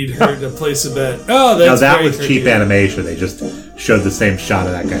they need her to place a bet. Oh, Now that's that very was cheap tricky. animation. They just showed the same shot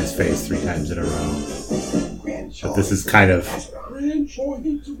of that guy's face 3 times in a row. But this is kind of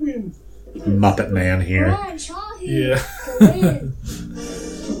Muppet Man here. Yeah.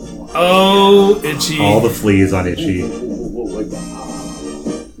 Oh, Itchy. All the fleas on Itchy.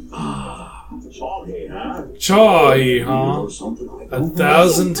 Chahi, huh?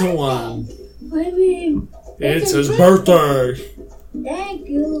 1,000 to 1. It's his birthday. Thank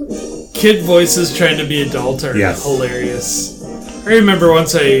you. Kid voices trying to be adult are hilarious. I remember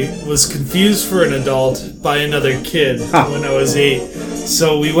once I was confused for an adult by another kid when I was 8.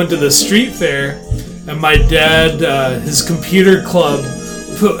 So we went to the street fair, and my dad, his computer club,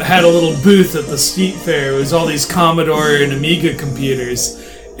 had a little booth at the street fair. It was all these Commodore and Amiga computers.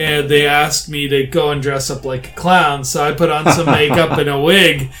 And they asked me to go and dress up like a clown. So I put on some makeup and a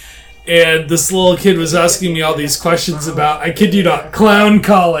wig. And this little kid was asking me all these questions about, I kid you not, clown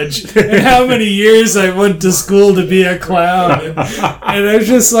college. And how many years I went to school to be a clown. And I was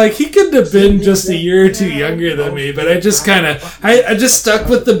just like, he couldn't have been just a year or 2 younger than me. But I just kind of, I just stuck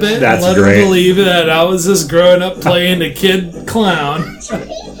with the bit and let him believe that I was just growing up playing a kid clown.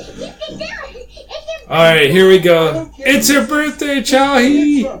 Alright, here we go. It's your birthday,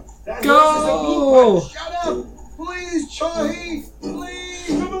 Chahi! Go! Shut up! Please, Chahi! Please!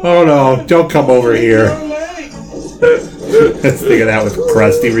 Oh no, don't come over here. Let's think of that with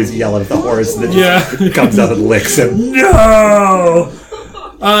Krusty, where he's yelling at the horse and then just comes up and licks him. No!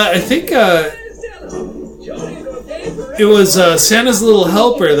 I think it was Santa's Little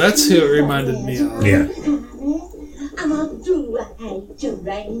Helper. That's who it reminded me of. Yeah.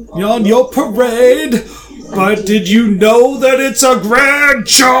 You're on your parade, but did you know that it's a Grand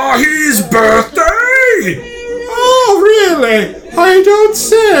Chahi's birthday? Oh, really? I don't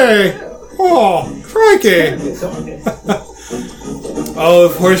say. Oh, crikey. Oh,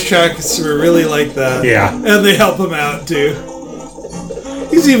 if horse tracks were really like that. Yeah. And they help him out, too.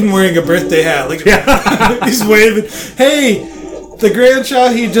 He's even wearing a birthday hat. Like, he's waving. Hey, the Grand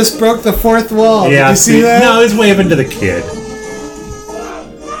Chahi just broke the fourth wall. Yeah, Did you see that? No, he's waving to the kid.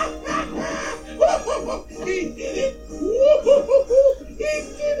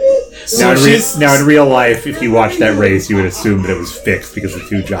 Now, in real life, if you watched that race, you would assume that it was fixed because the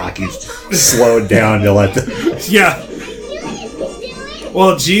 2 jockeys slowed down to let them... Yeah.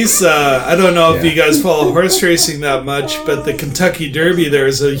 Well, geez, I don't know if you guys follow horse racing that much, but the Kentucky Derby, there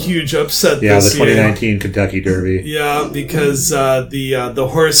is a huge upset this year. Yeah, the 2019 Kentucky Derby. Yeah, because the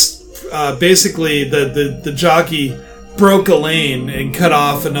horse, basically, the jockey broke a lane and cut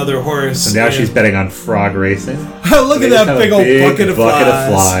off another horse. And now she's betting on frog racing. Look at that big old bucket of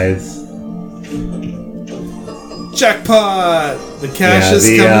flies. Jackpot! The cash is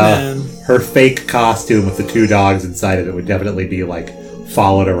coming in. Her fake costume with the 2 dogs inside of it would definitely be like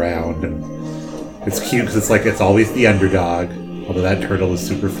followed around, and it's cute because it's always the underdog. Although that turtle is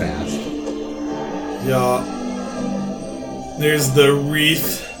super fast. Yeah. There's the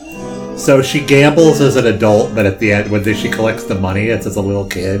wreath. So she gambles as an adult, but at the end, when she collects the money, it's as a little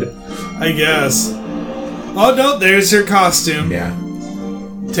kid. I guess. Oh no, there's her costume. Yeah.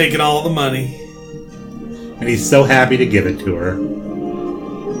 Taking all the money. And he's so happy to give it to her.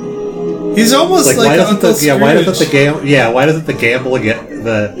 He's almost like Uncle Scrooge. Why doesn't the gambling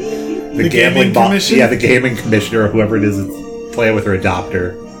commission? The gaming commissioner or whoever it is that's playing with her adopt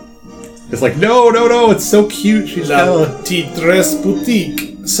her. It's like, no, it's so cute. She's La Petite Dress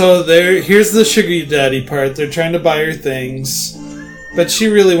Boutique. So here's the sugar daddy part. They're trying to buy her things, but she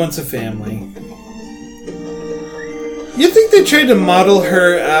really wants a family. You think they tried to model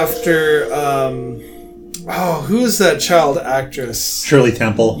her after, who is that child actress? Shirley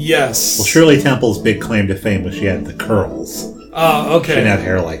Temple? Yes. Well, Shirley Temple's big claim to fame was she had the curls. Oh, okay. She didn't have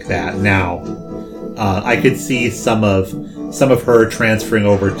hair like that. Now, I could see some of her transferring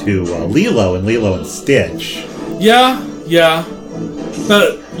over to Lilo and Lilo and Stitch. Yeah.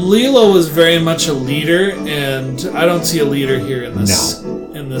 But Lilo was very much a leader, and I don't see a leader here in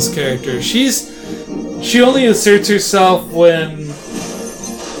this character. She only asserts herself when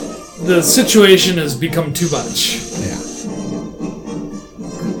the situation has become too much. Yeah.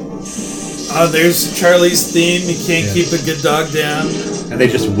 There's Charlie's theme. You can't keep a good dog down. And they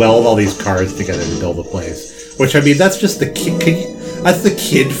just weld all these cars together to build a place. Which, I mean, that's just the kid. That's the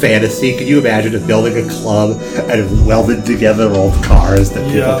kid fantasy. Can you imagine building a club and welded together old cars that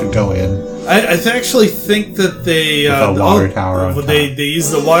people could go in? I actually think that they the water tower. On they use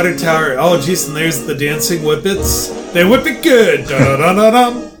the water tower. Oh, jeez, and there's the dancing whippets. They whip it good.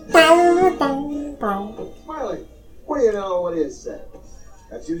 Smiley, what do you know what is that?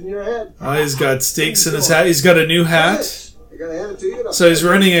 That's using your head. Oh, he's got stakes in his hat. He's got a new hat. I gotta hand it to you. So he's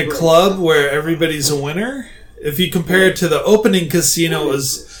running a club where everybody's a winner. If you compare it to the opening Casino, it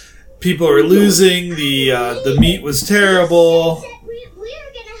was people were losing, the meat was terrible. We were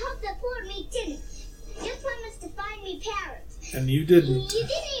gonna help the poor meat, didn't we? You promised to find me parrots. And you didn't. You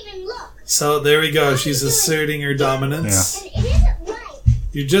didn't even look. So there we go. She's asserting her dominance. And it isn't right.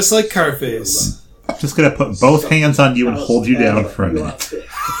 You're just like Carface. Just gonna put both hands on you and hold you down for a minute.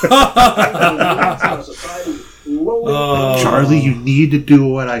 Charlie, you need to do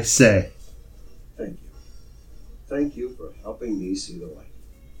what I say. Thank you. Thank you for helping me see the light.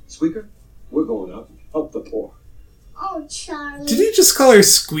 Squeaker, we're going out and help the poor. Oh, Charlie. Did he just call her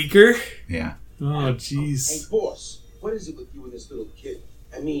Squeaker? Yeah. Oh, Hey, jeez. boss, what is it with you and this little kid?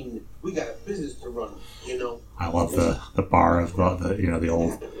 I mean, we got a business to run, you know? I love the bar of the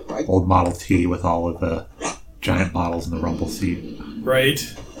old Model T with all of the giant models in the rumble seat. Right.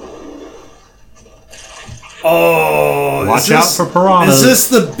 Oh, Watch out for piranhas. Is this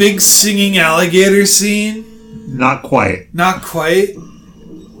the big singing alligator scene? Not quite. Not quite.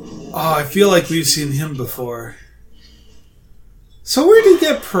 Oh, I feel like we've seen him before. So where did he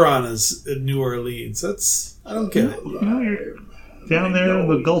get piranhas in New Orleans? I don't get it. You're down there in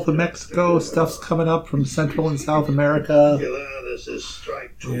the Gulf of Mexico, stuff's coming up from Central and South America.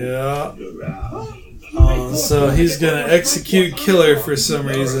 Yeah. So he's gonna execute Killer for some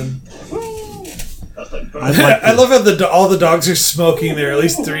reason. I love how all the dogs are smoking there. At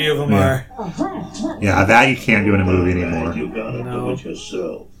least 3 of them are. Yeah, that you can't do in a movie anymore. No.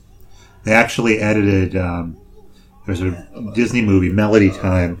 They actually edited. There's a Disney movie, Melody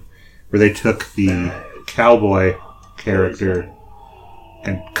Time, where they took the cowboy character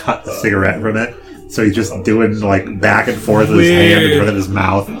and cut the cigarette from it. So he's just doing like back and forth with his hand in front of his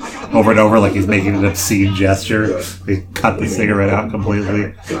mouth over and over like he's making an obscene gesture. They cut the cigarette out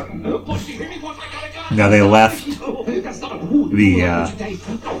completely. Now they left all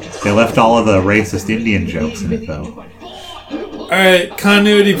of the racist Indian jokes in it though. Alright,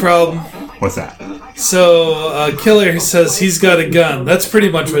 continuity problem. What's that? So, Killer says he's got a gun. That's pretty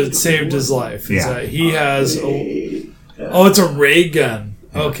much what saved his life. Is Yeah. that he has it's a ray gun.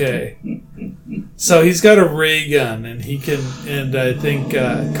 Okay. So he's got a ray gun, and he can. And I think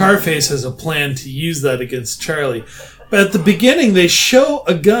Carface has a plan to use that against Charlie. But at the beginning, they show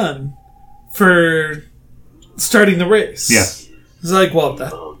a gun for starting the race. Yes. It's like, well,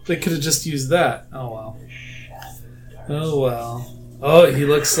 they could have just used that. Oh well. Oh well. Oh, he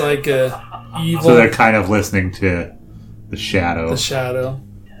looks like a evil. So they're kind of listening to the Shadow. The Shadow.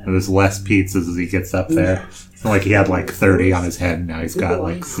 There's less pizzas as he gets up there. It's not like he had like 30 on his head, and now he's got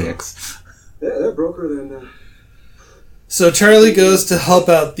like 6. That broker then. So Charlie goes to help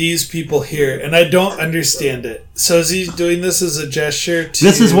out these people here, and I don't understand it. So is he doing this as a gesture to...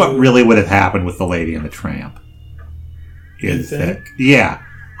 This is what really would have happened with the Lady and the Tramp. You think? Yeah.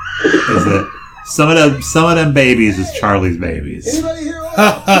 Is that some of them babies is Charlie's babies. Anybody here?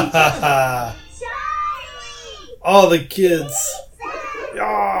 Ha ha ha ha! All the kids.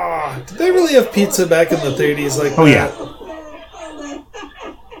 Ah, did they really have pizza back in the 30s like Oh that? yeah.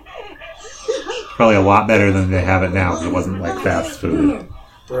 Probably a lot better than they have it now because it wasn't like fast food.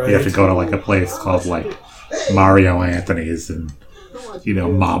 Right. You have to go to like a place called like Mario Anthony's, and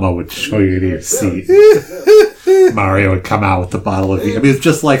Mama would show you to your seat. Mario would come out with the bottle of beer. I mean, it's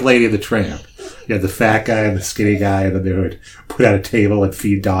just like Lady of the Tramp. You had the fat guy and the skinny guy, and then they would put out a table and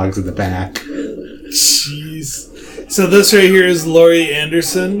feed dogs in the back. Jeez. So this right here is Laurie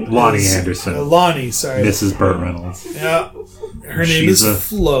Anderson. Lonnie Anderson. Lonnie, sorry. Mrs. Burt Reynolds. Yeah. Her name is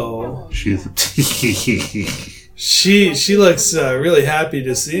Flo. She's She looks really happy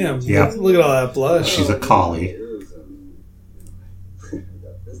to see him. Yeah. Look at all that blush. She's a collie.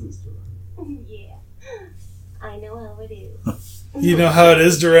 Yeah. I know how it is. You know how it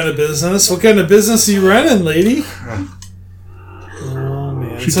is to run a business? What kind of business are you running, lady? Oh,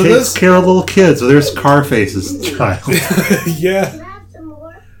 man. She takes care of little kids. So there's Carface's child. Yeah.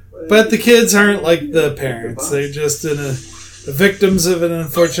 But the kids aren't like the parents. They're just victims of an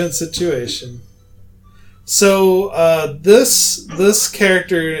unfortunate situation. So, this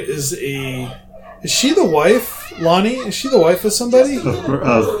character is she the wife, Lonnie? Is she the wife of somebody? Of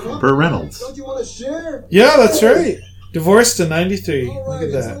Burt Reynolds. Don't you want to share? Yeah, that's right. Divorced in 93. Look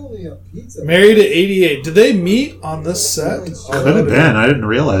at that. Married at 88. Did they meet on this set? Could have been. I didn't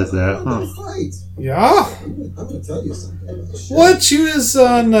realize that. Huh. Yeah. I'm going to tell you something. What? She was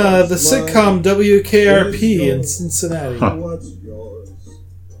on the sitcom WKRP in Cincinnati. Huh. What's yours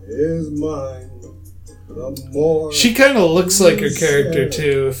is mine. The more She kind of looks like her character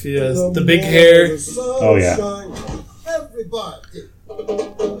too. If he has the big hair. Oh, yeah. Everybody.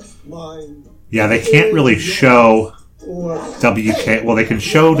 Mine. Yeah, they can't really show WK. Well, they can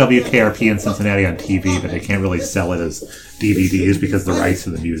show WKRP in Cincinnati on TV, but they can't really sell it as DVDs because of the rights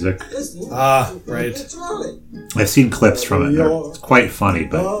to the music. Ah, right. I've seen clips from it. They're quite funny,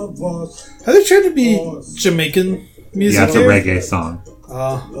 but Are they trying to be Jamaican music? yeah, it's a here? reggae song.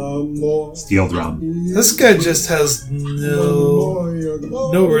 Steel drum. This guy just has no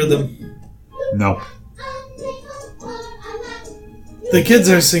rhythm. Nope. The kids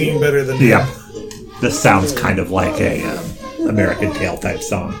are singing better than him. Yeah. This sounds kind of like a American Tail type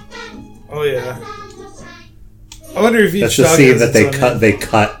song. Oh yeah. I wonder if each That's the dog scene has that its own they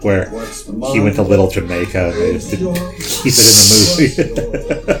cut where he went to Little Jamaica and they just didn't keep it in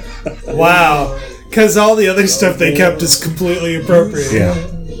the movie. Wow. Because all the other stuff they kept is completely appropriate. Yeah.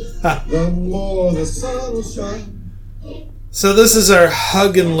 So this is our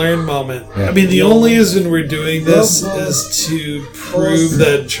hug and learn moment. Yeah. I mean, the only reason we're doing this is to prove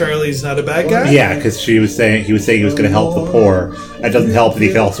that Charlie's not a bad guy. Yeah, because he was saying he was going to help the poor. That doesn't help that he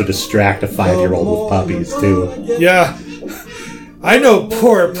can also distract a 5-year-old with puppies too. Yeah. I know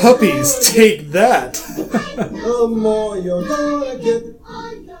poor puppies. Take that.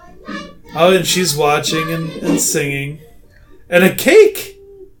 Oh, and she's watching and singing. And a cake!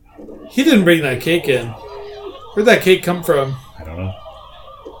 He didn't bring that cake in. Where'd that cake come from? I don't know.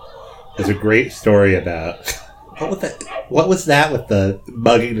 There's a great story about what was that with the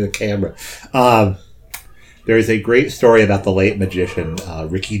mugging the camera. There is a great story about the late magician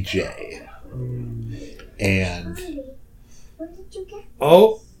Ricky Jay, and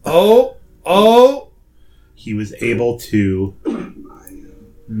he was able to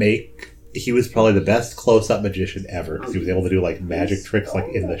make. He was probably the best close-up magician ever because he was able to do like magic tricks like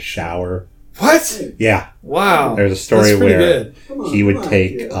in the shower. What? Yeah. Wow. There's a story That's pretty where good. he would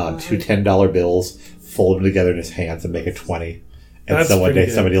take 2 $10 bills, fold them together in his hands, and make a 20. And That's so one pretty day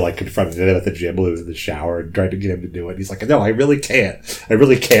good. somebody like confronted him at the gym while he was in the shower and tried to get him to do it. He's like, "No, I really can't. I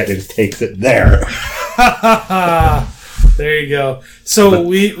really can't." And he just takes it there. There you go. So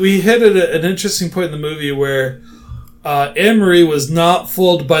we hit at an interesting point in the movie where Anne-Marie was not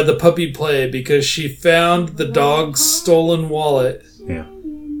fooled by the puppy play because she found the dog's stolen wallet. Yeah.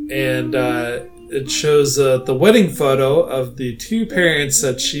 And it shows the wedding photo of the 2 parents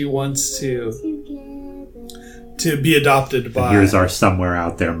that she wants to be adopted by. And here's our somewhere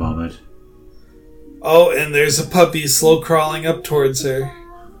out there moment. Oh, and there's a puppy slow crawling up towards her.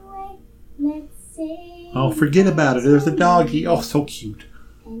 Oh, forget about it. There's a doggy. Oh, so cute.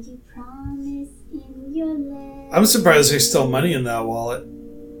 I'm surprised there's still money in that wallet.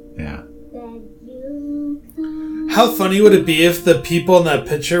 Yeah. How funny would it be if the people in that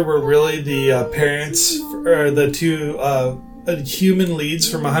picture were really the parents or the 2 human leads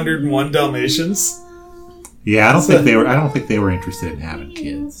from 101 Dalmatians? Yeah, I don't think they were interested in having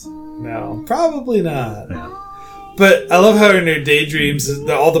kids. No, probably not. Yeah. But I love how in their daydreams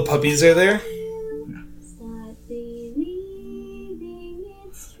all the puppies are there.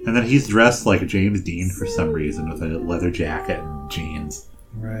 And then he's dressed like James Dean for some reason with a leather jacket and jeans.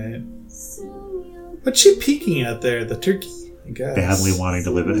 Right. What's she peeking at there? The turkey? I guess. Badly wanting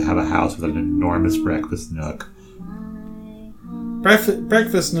to have a house with an enormous breakfast nook.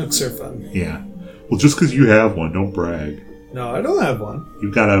 Breakfast nooks are fun. Yeah. Well, just because you have one, don't brag. No, I don't have one.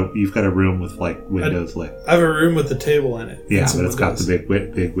 You've got a room with like windows, like I have a room with a table in it. yeah, and some but it's got windows.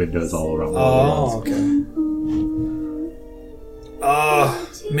 the big windows all around. Oh, okay. Oh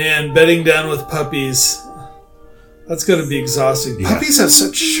man, bedding down with puppies. That's going to be exhausting. Yeah. Puppies have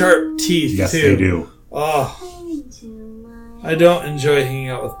such sharp teeth, Yes, too. they do. Oh. I don't enjoy hanging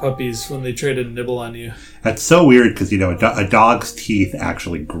out with puppies when they try to nibble on you. That's so weird because a dog's teeth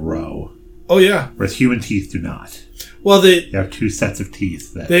actually grow, Oh, yeah. whereas human teeth do not. Well, They have 2 sets of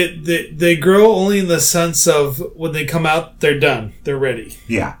teeth. they grow only in the sense of when they come out, they're done. They're ready.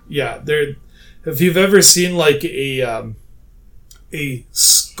 Yeah. Yeah, they're. If you've ever seen like a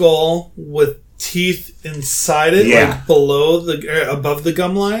skull with teeth inside it, Yeah. like above the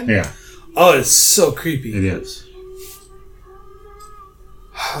gum line. Yeah. Oh, it's so creepy. It is.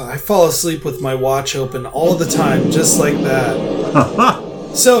 I fall asleep with my watch open all the time, just like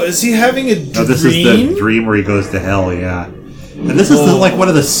that. So, is he having a dream? No, this is the dream where he goes to hell. Yeah. And this is like one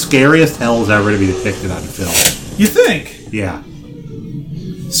of the scariest hells ever to be depicted on film. You think? Yeah.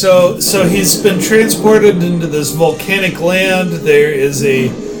 So he's been transported into this volcanic land. There is a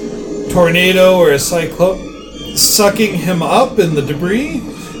tornado or a cyclone sucking him up in the debris.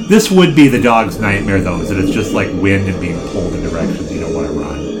 This would be the dog's nightmare, though, is that it's just like wind and being pulled in directions you don't want to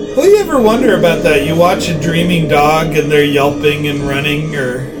run. Well, you ever wonder about that? You watch a dreaming dog and they're yelping and running,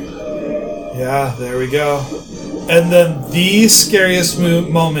 or... Yeah, there we go. And then the scariest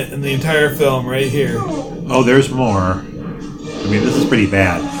moment in the entire film right here. Oh, there's more. I mean, this is pretty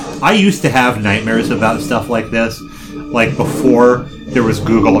bad. I used to have nightmares about stuff like this. Like, before there was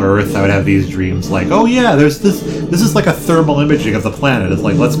Google Earth, I would have these dreams like, oh yeah, there's this is like a thermal imaging of the planet. It's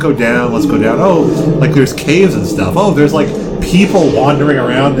like, let's go down. Oh, like there's caves and stuff. Oh, there's like people wandering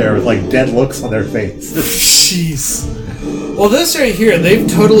around there with like dead looks on their face. Jeez. Well, this right here, they've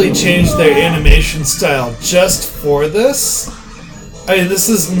totally changed their animation style just for this. I mean, this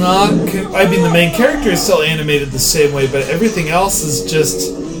is not... I mean, the main character is still animated the same way, but everything else is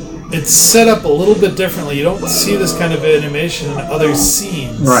just... It's set up a little bit differently. You don't see this kind of animation in other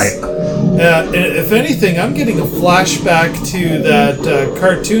scenes. Right. If anything, I'm getting a flashback to that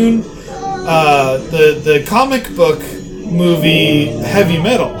cartoon, the comic book movie Heavy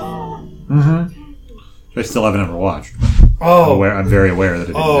Metal. Mm-hmm. I still haven't ever watched. Oh, I'm very aware that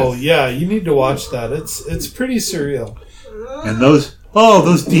it exists. Oh, yeah, you need to watch that. It's pretty surreal. And those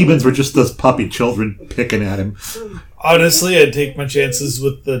demons were just those puppy children picking at him. Honestly, I'd take my chances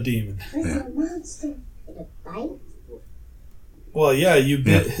with the demon. Yeah. Well, yeah, you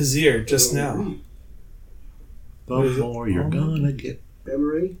bit his ear just now. Before you're gonna get...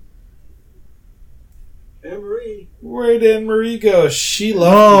 Anne-Marie? Anne-Marie? Where'd Anne-Marie go? She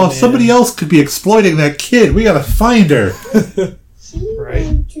left Oh, me, somebody else could be exploiting that kid. We gotta find her.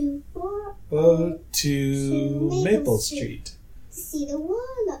 Right. Go to Maple Street. See the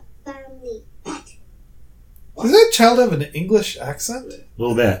Warlock family. Does that child have an English accent? A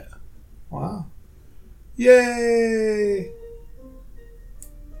little bit. Wow. Yay!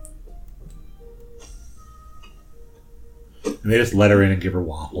 And they just let her in and give her You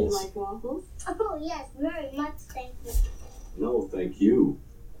waffles. like waffles? Oh, yes, very much, thank you. No, thank you.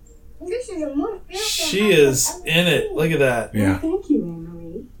 This is a more beautiful She house is I've ever in it. seen. Look at that. Yeah. Thank you,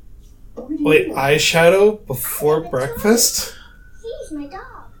 Anne-Marie. What do you Wait, do? eyeshadow before breakfast? He's my dog.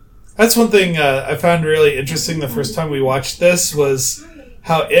 That's one thing I found really interesting the first time we watched this was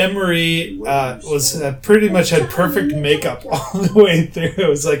how Anne-Marie pretty much had perfect makeup all the way through. It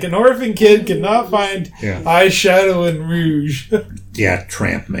was like an orphan kid could not find eyeshadow and rouge. Yeah,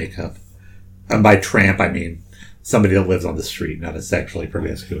 tramp makeup. And by tramp, I mean somebody that lives on the street, not a sexually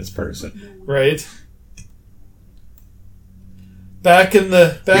promiscuous person. Right. Back in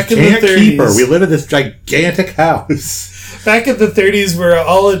the Can't 30s. keep her. We live in this gigantic house. Back in the 30s where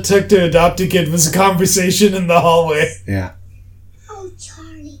all it took to adopt a kid was a conversation in the hallway. Yeah. Oh,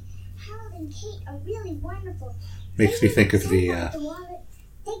 Charlie, Harold and Kate are really wonderful. Makes me think of the They gave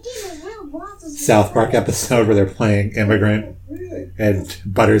me real waffles. South Park episode where they're playing immigrant and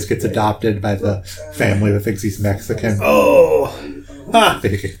Butters gets adopted by the family that thinks he's Mexican. Oh. Ha.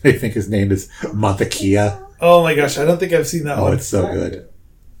 They think his name is Montequilla. Oh my gosh, I don't think I've seen that Oh, one. it's so good.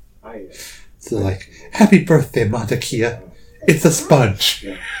 So like, happy birthday, Montequilla. It's a sponge.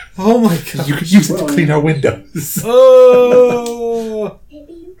 Oh my god. You could use it to clean our windows. Oh.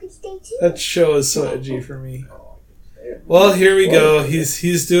 Maybe you could stay too. That show is so edgy for me. Well, here we go.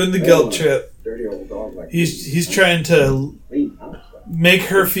 He's doing the guilt trip. Dirty old dog like He's trying to clean house. make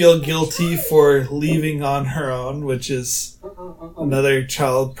her feel guilty for leaving on her own, which is another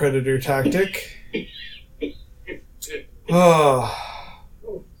child predator tactic. Oh.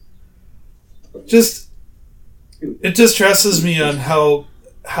 It just stresses me on how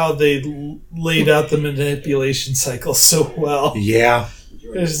they laid out the manipulation cycle so well. Yeah.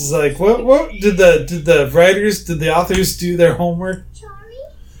 It's just like, what did the authors do their homework? Charlie?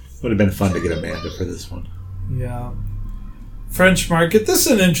 Would have been fun to get Amanda for this one. Yeah. French Market. This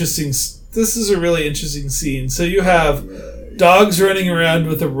is a really interesting scene. So you have dogs running around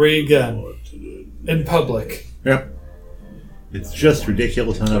with a ray gun in public. Yep. It's just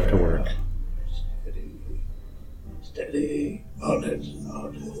ridiculous enough to work. Steady. On it.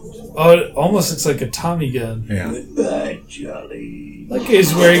 Oh, it almost looks like a Tommy gun. Yeah. Goodbye, Charlie. Like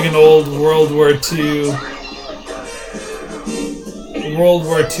he's wearing an old World War II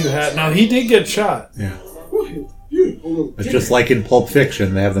hat. Now he did get shot. Yeah. But just like in Pulp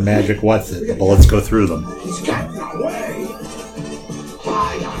Fiction, they have the magic what's it. The bullets go through them. He's gotten away.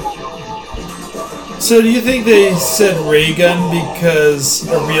 So do you think they said ray gun because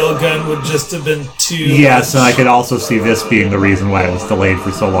a real gun would just have been too Yes, and much? I could also see this being the reason why it was delayed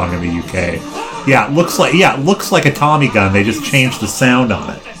for so long in the UK. Yeah, it looks like a Tommy gun. They just changed the sound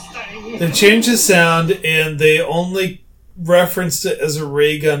on it. They changed the sound and they only referenced it as a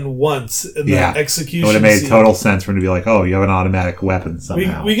ray gun once in the execution It would have made scene. total sense for him to be like, oh, you have an automatic weapon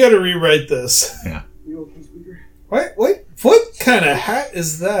somehow. We got to rewrite this. Yeah. What kind of hat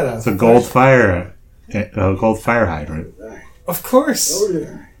is that? It's a gold fire hydrant. Of course.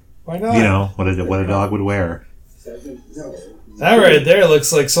 Why not? You know, what a dog would wear. That right there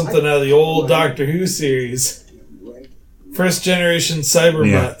looks like something out of the old Doctor Who series. First generation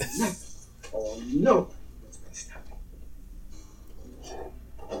Cybermutt. Oh, no.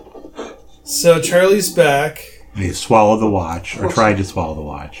 So Charlie's back. And he swallowed the watch, or tried to swallow the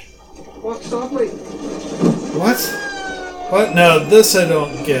watch. Walk softly. What? What? No, this I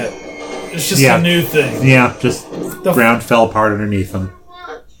don't get. It's just a new thing. Yeah, just the ground fell apart underneath him.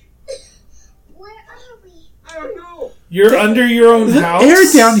 Where are we? I don't know. You're under your own house? Air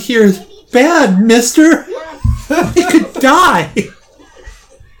down here is bad, mister. He could die.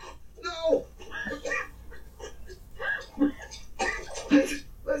 No.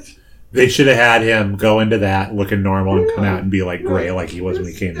 They should have had him go into that looking normal and come out and be like gray like he was when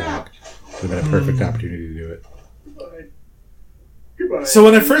he came back. Would have been a perfect opportunity to do it. Goodbye. Goodbye. So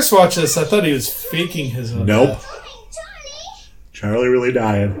when I first watched this, I thought he was faking his own Nope. death. Charlie really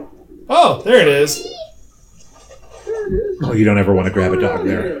died. Oh, there it is. There it is. Oh, you don't ever want to grab a dog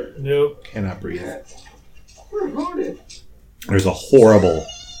there. Nope. Cannot breathe. We're haunted. There's a horrible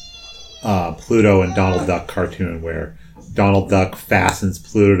Pluto and Donald Duck cartoon where Donald Duck fastens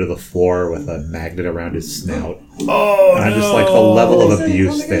Pluto to the floor with a magnet around his snout. Oh, And I'm just like, the level of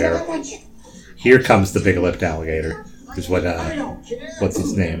abuse there. Here comes the big-lipped alligator, is what, what's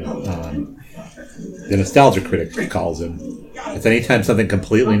his name? The Nostalgia Critic calls him. It's anytime something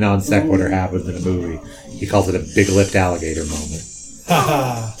completely non sequitur happens in a movie, he calls it a big-lipped alligator moment.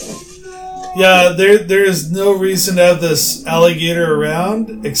 Haha. Yeah, there's no reason to have this alligator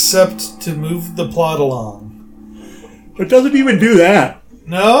around except to move the plot along. It doesn't even do that.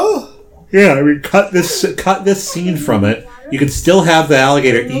 No? Yeah, I mean, cut this scene from it. You can still have the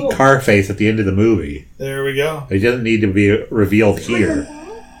alligator eat Carface at the end of the movie. There we go. It doesn't need to be revealed here.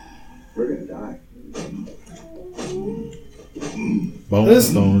 We're gonna die.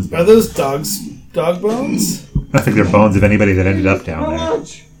 Bones. Are those dog bones? I think they're bones of anybody that ended up down there.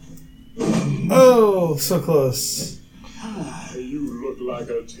 Ouch. Oh, so close. You look like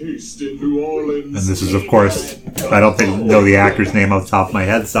a taste in New Orleans. And this is, of course, I don't know the actor's name off the top of my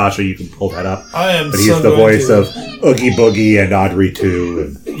head. Sasha, you can pull that up. I am But so he's the going voice to. of Oogie Boogie and Audrey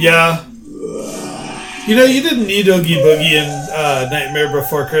 2. Yeah. You know, you didn't need Oogie Boogie in Nightmare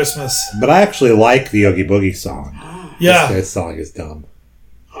Before Christmas. But I actually like the Oogie Boogie song. Yeah. This song is dumb.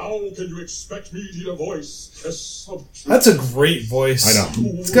 How can you expect me to need a voice as subject? That's a great voice. I know.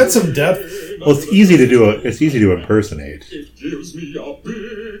 It's got some depth. Well, it's easy to do. It's easy to impersonate. It gives me a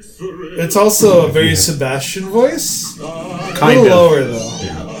big thrill. It's also a very Sebastian voice. A Kind little of. lower,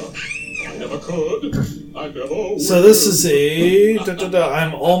 though. I never could. I never So this is a...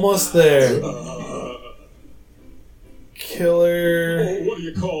 I'm almost there. Killer... What do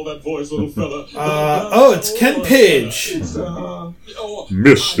you call that voice, little fella? Oh, it's Ken Page.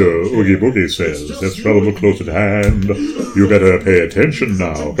 Mr. Oogie Boogie says there's trouble close at hand. You better pay attention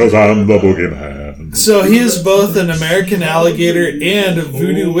now, because I'm the boogeyman. So he is both an American alligator and a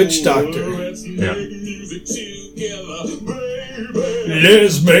voodoo witch doctor. Yeah.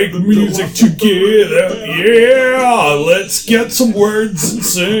 Let's make music together, yeah. Let's get some words and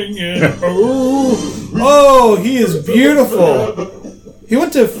sing it. Oh, he is beautiful. He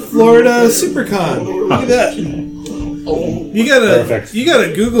went to Florida SuperCon. Look at that. Perfect. You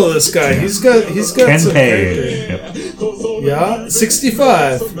gotta Google this guy. He's got Ken some Page. character. Yep. Yeah,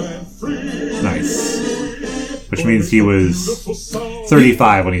 65. Nice. Which means he was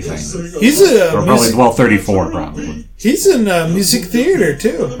 35 when he sang this. He's a Or probably, 34 probably. He's in music theater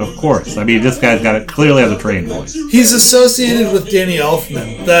too. Of course. I mean, this guy's clearly has a trained voice. He's associated with Danny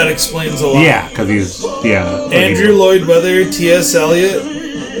Elfman. That explains a lot. Yeah, because he's, Andrew Lloyd Webber, T.S. Eliot.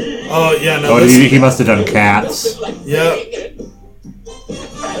 Oh, yeah, no. Oh, he must have done Cats. Yeah.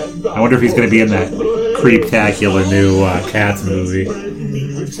 I wonder if he's going to be in that creeptacular new Cats movie.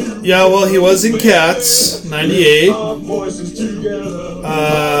 Yeah, well, he was in Cats, 98.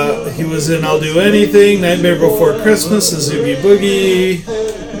 He was in I'll Do Anything, Nightmare Before Christmas, The Oogie Boogie.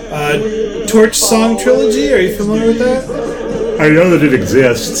 Torch Song Trilogy, are you familiar with that? I know that it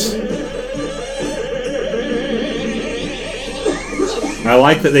exists. I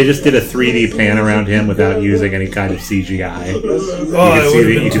like that they just did a 3D pan around him without using any kind of CGI.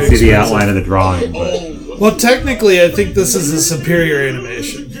 You can see the outline of the drawing. But... Well, technically, I think this is a superior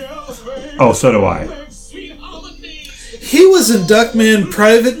animation. Oh, so do I. He was in Duckman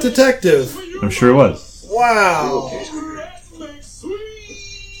Private Detective. I'm sure it was. Wow.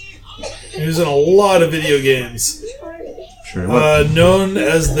 He was in a lot of video games. Sure it was. Known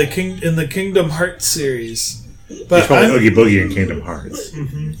as in the Kingdom Hearts series. But He's called Oogie Boogie in Kingdom Hearts.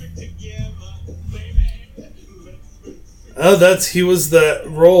 Mm-hmm. Oh, he was that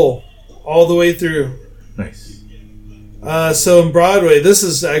role all the way through. Nice. So in Broadway, this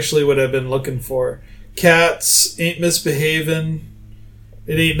is actually what I've been looking for. Cats, Ain't Misbehavin',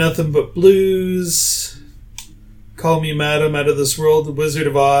 It Ain't Nothing But Blues, Call Me Madam, Out of This World, The Wizard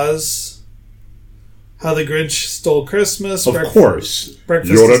of Oz, How the Grinch Stole Christmas. Of course.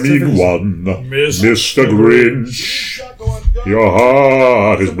 Breakfast You're is a mean Tiffany's- one, Miss- Mr. Grinch. Your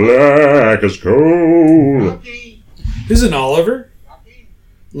heart is black as coal. Who's in Oliver?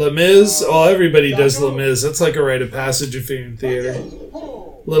 Les Mis. Oh, everybody does Les Mis. That's like a rite of passage if you're in theater.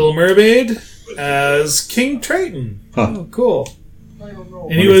 Little Mermaid as King Triton. Huh. Oh, cool. And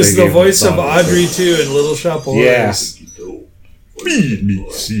he Wonder if was they the gave voice him of a song. Audrey too in Little Shop of Yeah. Horrors. Feed me,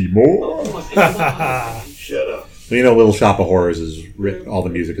 Seymour. Shut up. You know, Little Shop of Horrors is written, all the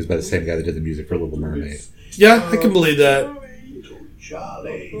music is by the same guy that did the music for Little Mermaid. Yeah, I can believe that.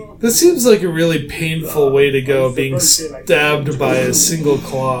 Charlie. This seems like a really painful way to go, being stabbed by a single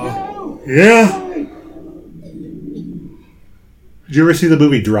claw. Yeah. Did you ever see the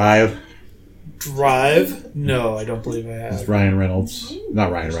movie Drive? Drive? No, I don't believe I It's have. Ryan Reynolds.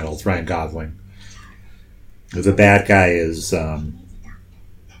 Not Ryan Reynolds, Ryan Gosling. The bad guy is I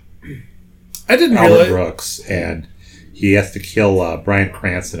didn't Albert realize. Brooks, and he has to kill Bryan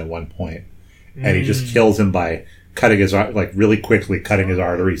Cranston at one point, and he just kills him by cutting his really quickly cutting his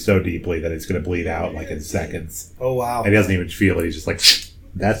artery so deeply that it's going to bleed out like in seconds, Oh, wow. and he doesn't even feel it. He's just like,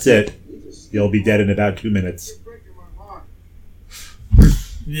 "That's it. You'll be dead in about 2 minutes."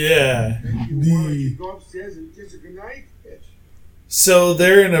 Yeah. Go upstairs and kiss her goodnight. So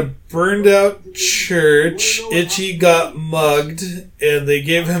they're in a burned out church. Itchy got mugged, and they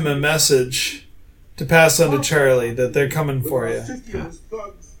gave him a message to pass on to Charlie that they're coming for you. 50 of his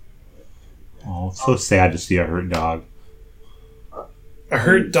thugs. Oh, it's so sad to see a hurt dog. A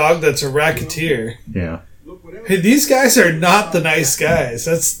hurt dog that's a racketeer. Yeah, Look, whatever. Hey, these guys are not the nice guys.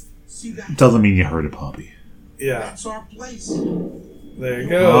 That's, See that? doesn't mean you hurt a puppy. yeah, That's our place. there it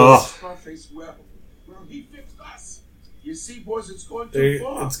goes. Scarface, well, he fixed us. You see, boys, it's gone There, too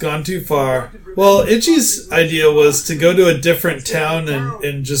far. it's gone too far. Well, Itchy's idea was to go to a different town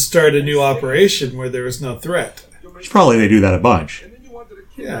and just start a new operation where there was no threat. Probably they do that a bunch. And then you wanted to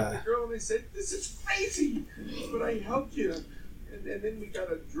kidnap Yeah. the girl, and they said, "This is crazy," but I helped you. And then we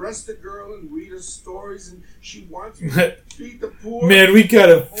gotta dress the girl and read her stories, and she wants me to feed the poor. Man, we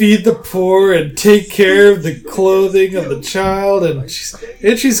gotta feed the poor and take care of the clothing of the child, and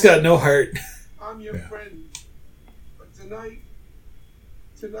Itchy's got no heart. I'm your friend, but tonight,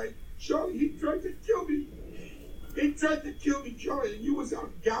 Charlie, he tried to kill me. He tried to kill me, Charlie, and you was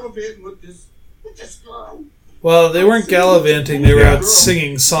out gallivanting with this girl. Well, they weren't gallivanting, they were out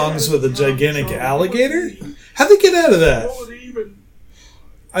singing songs with a gigantic alligator? How'd they get out of that? Call it even.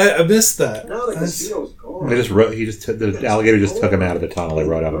 I missed that. Now the That's- casino's gone. They just wrote. The alligator just took him out of the tunnel. They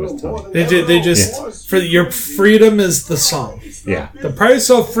wrote out of his tunnel. They just, for your freedom is the song. Yeah. The price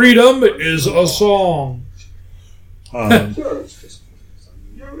of freedom is a song. Sure, it's just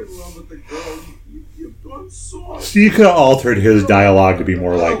You're in love with the girl. You've gone soft. So you could have altered his dialogue to be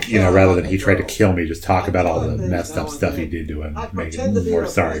more like, rather than he tried to kill me, just talk about all the messed up stuff he did to him, I make pretend to him be more your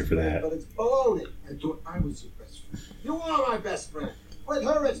sorry best for friend, that. but it's baloney. I thought I was your best friend. You are my best friend. With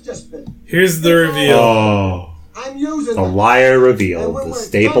her, it's just been. Here's the reveal. Oh, I'm using the her. liar And revealed, when the we're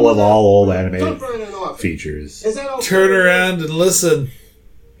staple done of with all old her, animated dump her in an orphan. features. Is that okay? Turn around and listen.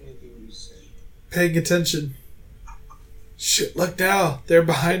 Anything you say. Paying attention. Shit, look now. They're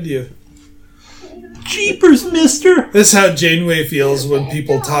behind you. Jeepers, mister! This is how Janeway feels when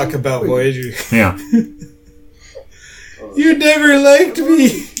people talk about Voyager. Yeah. You never liked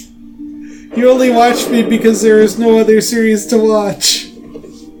me. You only watched me because there is no other series to watch.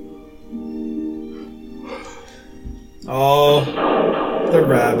 Oh, the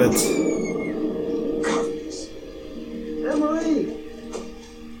rabbits. Emery!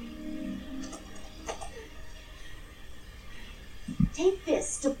 Take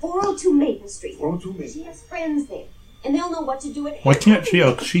this to 402 Maple Street. 402 Maple. She has friends there, and they'll know what to do at Why can't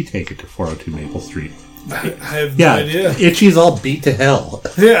she take it to 402 Maple Street? I have Yeah, no idea. Itchy's all beat to hell.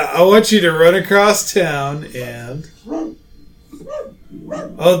 Yeah, I want you to run across town and...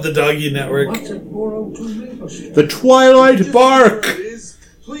 Oh, the Doggy Network. What's at 402 Maple Street? The Twilight Bark! It is.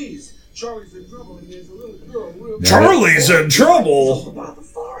 Please, Charlie's in trouble, and there's a little girl. Real Charlie's in trouble. About the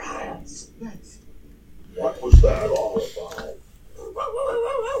Four Islands. That's What was that all about?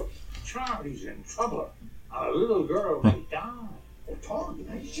 Charlie's in trouble. A little girl may die. The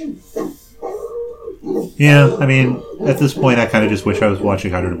Tarnation. Yeah, I mean, at this point, I kind of just wish I was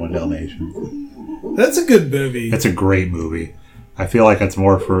watching 101 Dalmatians. That's a good movie. It's a great movie. I feel like it's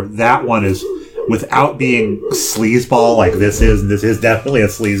more for... That one is without being sleazeball like this is, and this is definitely a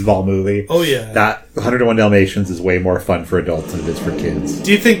sleazeball movie. Oh, yeah. That 101 Dalmatians is way more fun for adults than it is for kids.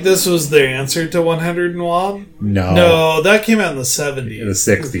 Do you think this was their answer to 101? No. No, that came out in the 70s. In the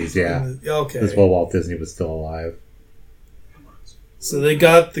 60s, yeah. Okay. This is while Walt Disney was still alive. So they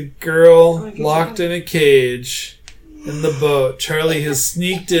got the girl locked in a cage in the boat. Charlie has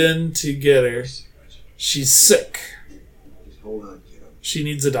sneaked in to get her. She's sick. Just hold on, kiddo. She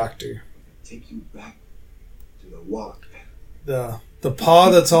needs a doctor. Take you back to the walk. The paw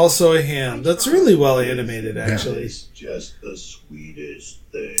that's also a hand. That's really well animated, actually. It's just the sweetest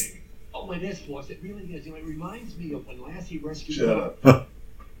thing. Oh, my nest floss, it really is. You know, it reminds me of when Lassie rescued Shut Doc. up.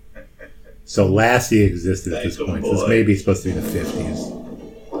 So Lassie existed at this Thank point. you, This boy. may be supposed to be the 50s.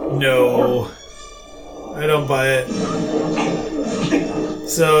 No. I don't buy it.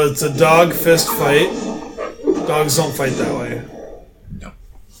 So it's a dog fist fight. Dogs don't fight that way. No.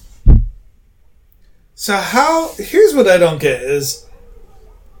 So here's what I don't get is,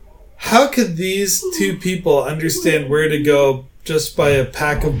 how could these two people understand where to go just by a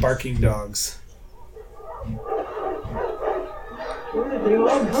pack of barking dogs?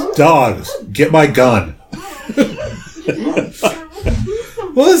 Dogs, get my gun.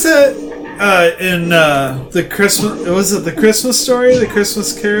 What was that in the Christmas? Was it the Christmas Story, the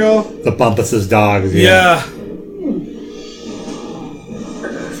Christmas Carol? The Bumpus's dogs. Yeah.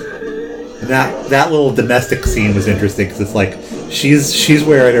 And that little domestic scene was interesting because it's like she's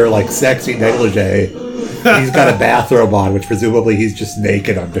wearing her like sexy negligee. He's got a bathrobe on, which presumably he's just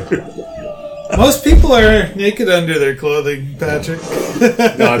naked under. Most people are naked under their clothing, Patrick.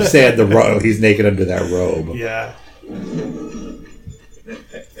 No, I'm saying the robe. He's naked under that robe. Yeah.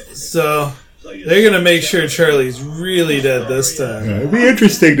 So they're gonna make sure Charlie's really dead this time. It'd be an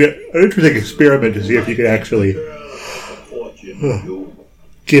interesting experiment to see if you could actually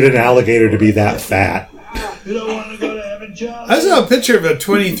get an alligator to be that fat. You don't want to go to heaven, Charlie? I saw a picture of a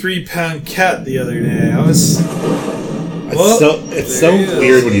 23-pound cat the other day. It's so there he is.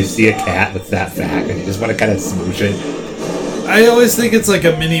 weird when you see a cat that's that fat and you just want to kind of smoosh it. I always think it's like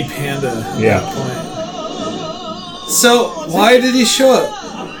a mini panda at Yeah. that point. So why did he show up?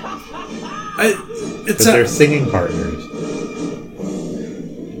 Because they're singing partners.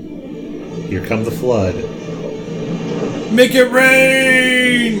 Here come the flood. Make it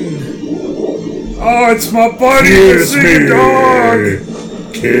rain! Oh, it's my buddy, the Kiss singing dog!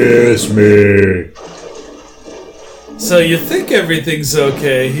 me! Kiss me! So you think everything's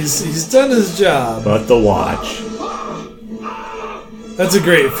okay. He's done his job. But the watch. That's a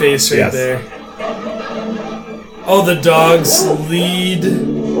great face right Yes. there. Oh, the dogs lead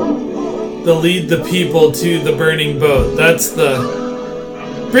the people to the burning boat. That's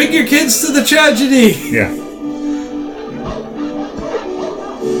the bring your kids to the tragedy. Yeah.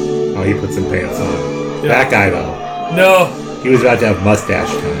 Oh, he put some pants on. Yeah. That guy, though. No. He was about to have mustache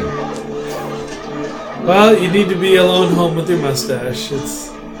time. Well, you need to be alone home with your mustache. That's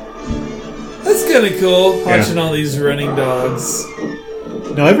kind of cool, watching all these running dogs.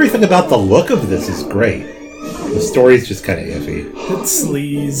 No, everything about the look of this is great. The story's just kind of iffy. It's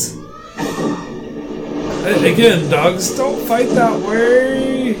sleaze. Again, dogs don't fight that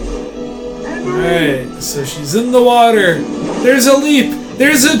way. Alright, so she's in the water. There's a leap.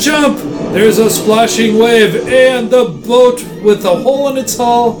 There's a jump. There's a splashing wave. And the boat with a hole in its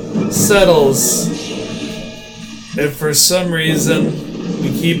hull settles. And for some reason, we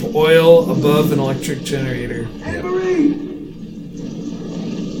keep oil above an electric generator.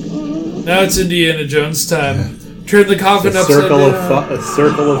 Now it's Indiana Jones time. Turn the coffin upside down. A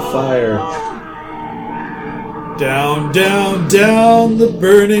circle of fire. Down, down, down the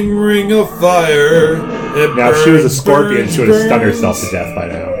burning ring of fire. It Now, if she was a burns, scorpion, burns, she would have stunned burns. herself to death by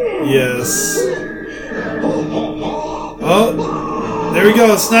now. Yes. Oh, there we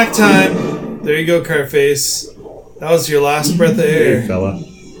go. Snack time. There you go, Carface. That was your last breath of Hey, air. fella.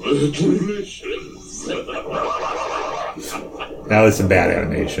 That was some bad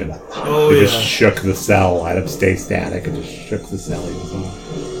animation. Oh, They yeah. just shook the cell, had him stay static, and just shook the cell he was on.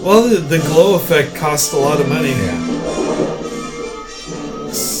 Well, the glow effect cost a lot of money. Yeah.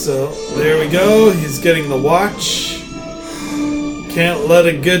 So, there we go. He's getting the watch. Can't let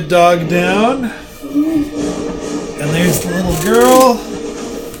a good dog down. And there's the little girl.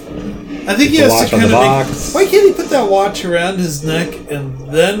 I think he The has watch to on kind the of box. Why can't he put that watch around his neck and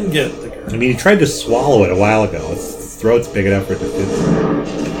then get the girl? I mean, he tried to swallow it a while ago. His throat's big enough for it to fit through.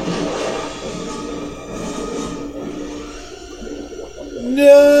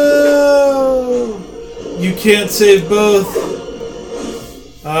 No! You can't save both.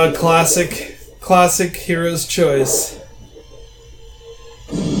 Classic hero's choice.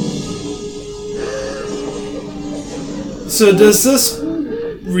 So does this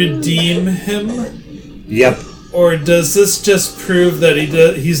redeem him? Yep. Or does this just prove that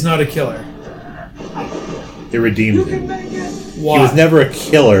he's not a killer? It redeemed him. Why? He was never a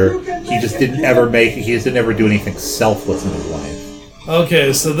killer. He just didn't ever do anything selfless in his life.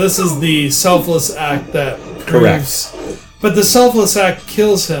 Okay, so this is the selfless act that proves... Correct. But the selfless act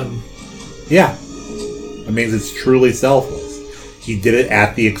kills him. Yeah. It means it's truly selfless. He did it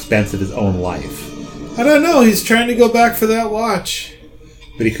at the expense of his own life. I don't know, he's trying to go back for that watch.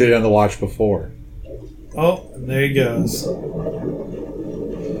 But he could have done the watch before. Oh, and there he goes.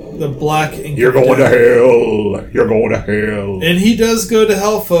 The black ink. You're going to hell. You're going to hell. And he does go to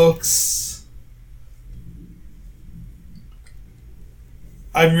hell, folks.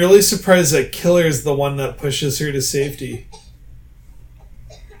 I'm really surprised that Killer is the one that pushes her to safety.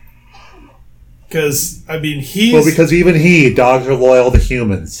 Because, I mean, Well, because even dogs are loyal to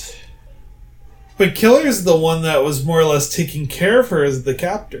humans. But Killer's the one that was more or less taking care of her as the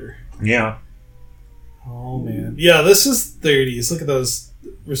captor. Yeah. Oh, man. Yeah, this is 30s. Look at those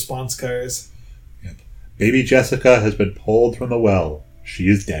response cars. Yep. Baby Jessica has been pulled from the well. She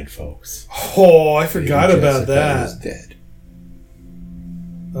is dead, folks. Oh, I forgot Baby about Jessica that. is dead.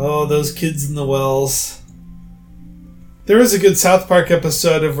 Oh, those kids in the wells. There was a good South Park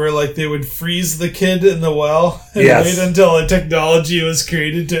episode of where, like, they would freeze the kid in the well and wait until a technology was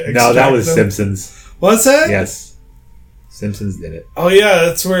created to extract No, that was them. Simpsons. What's that? Yes. Simpsons did it. Oh, yeah,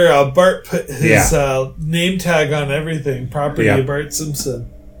 that's where Bart put his name tag on everything. Property of Bart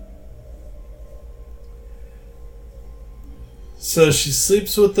Simpson. So she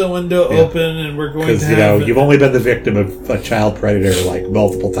sleeps with the window open, and we're going to have... Because, you've only been the victim of a child predator, like,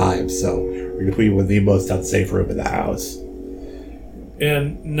 multiple times, so we're going to put you in the most unsafe room in the house.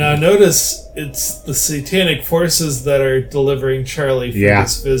 And now notice, it's the satanic forces that are delivering Charlie for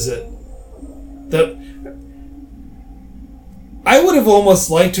this visit. I would have almost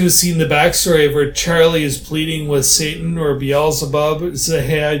liked to have seen the backstory of where Charlie is pleading with Satan or Beelzebub. Say,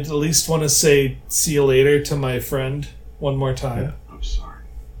 hey, I at least want to say see you later to my friend one more time. Yeah, I'm sorry.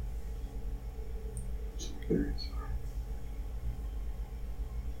 I'm so very sorry.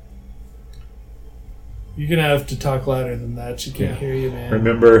 You're going to have to talk louder than that. She can't hear you, man.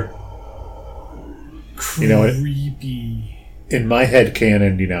 Remember, creepy. In my head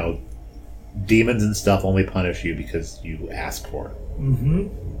canon, demons and stuff only punish you because you ask for it. Mm-hmm.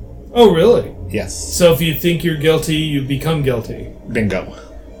 Oh, really? Yes. So if you think you're guilty, you become guilty. Bingo.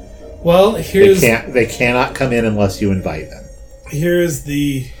 Well, here's... They cannot come in unless you invite them. Here's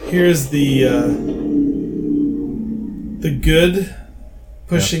the good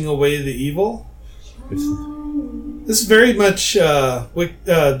pushing away the evil. This is very much the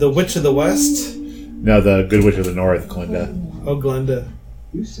Witch of the West. No, the Good Witch of the North, Glenda. Oh, Glenda.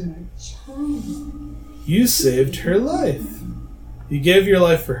 You saved her life. You gave your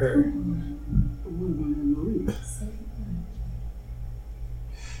life for her.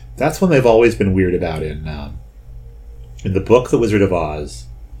 That's one they've always been weird about in the book The Wizard of Oz.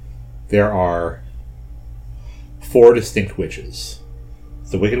 There are 4 distinct witches.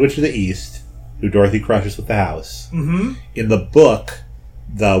 It's the Wicked Witch of the East, who Dorothy crushes with the house. Mm-hmm. In the book,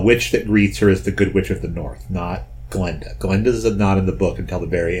 the witch that greets her is the Good Witch of the North, not Glenda. Glenda's not in the book until the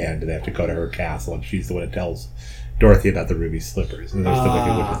very end, and they have to go to her castle, and she's the one that tells Dorothy about the ruby slippers. And there's the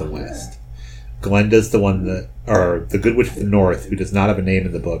Wicked Witch of the West. Glenda's the one or the Good Witch of the North, who does not have a name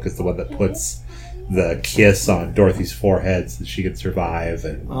in the book, is the one that puts the kiss on Dorothy's forehead so that she can survive.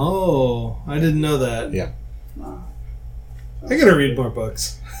 And oh, I didn't know that. Yeah. I gotta read more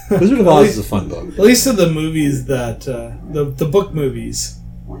books. Wizard of Oz is a fun book. At least in the movies that the book movies.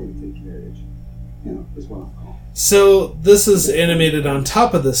 So this is animated on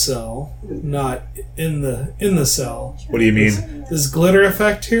top of the cell, not in the cell. What do you mean? This glitter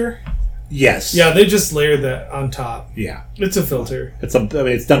effect here? Yes. Yeah, they just layered that on top. Yeah. It's a filter. It's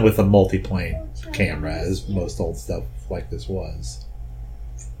done with a multi-plane camera, as most old stuff like this was.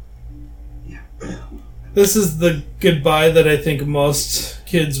 This is the goodbye that I think most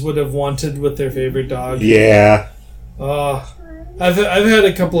kids would have wanted with their favorite dog. Yeah. I've had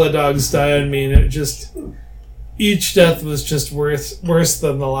a couple of dogs die on me, and it just each death was just worse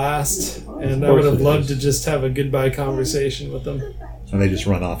than the last. And I would have loved to just have a goodbye conversation with them. And they just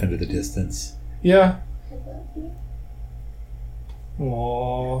run off into the distance. Yeah.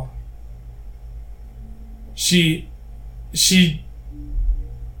 Aww. She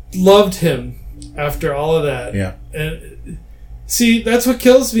loved him after all of that. Yeah. And see, that's what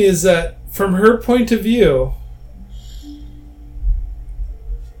kills me, is that from her point of view,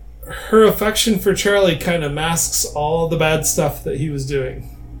 her affection for Charlie kind of masks all the bad stuff that he was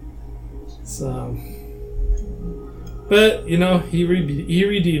doing. So, But, you know, he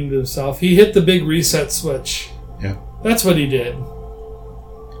redeemed himself. He hit the big reset switch. Yeah. That's what he did.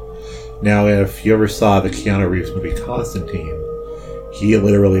 Now, if you ever saw the Keanu Reeves movie Constantine, he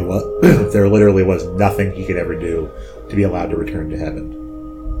literally was there literally was nothing he could ever do to be allowed to return to heaven.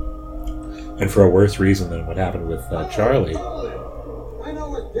 And for a worse reason than what happened with Charlie.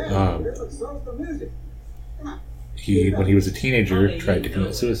 When he was a teenager, tried to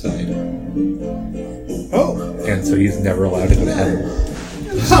commit suicide. Oh. And so he's never allowed to go to heaven.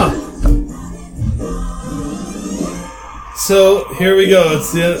 Huh. So, here we go.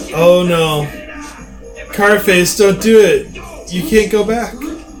 It's the end. Oh, no. Carface, don't do it. You can't go back. And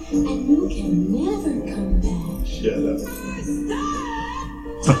you can never come back. Shut up.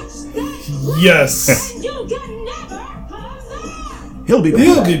 Yes. You can never come back. He'll be back.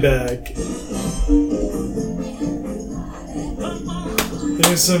 He'll be back.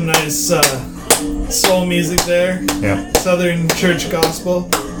 There's some nice soul music there. Yeah. Southern church gospel.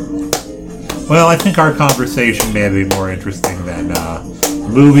 Well, I think our conversation may be more interesting than the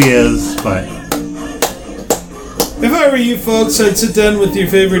movie is, but... If I were you folks, I'd sit down with your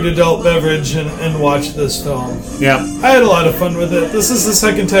favorite adult beverage and watch this film. Yeah. I had a lot of fun with it. This is the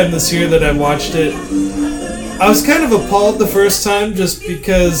second time this year that I've watched it. I was kind of appalled the first time just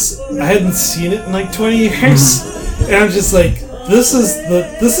because I hadn't seen it in like 20 years. And I'm just like, this is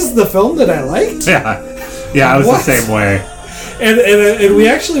the film that I liked? Yeah, I was What? the same way. And we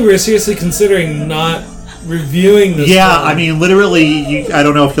actually were seriously considering not reviewing this Yeah, film. I mean, literally, I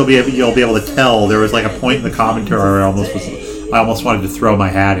don't know if you'll be able to tell. There was like a point in the commentary where I almost wanted to throw my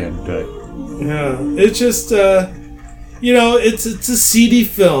hat in. But yeah, it's just it's a seedy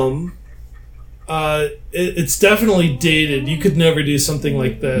film. It's definitely dated. You could never do something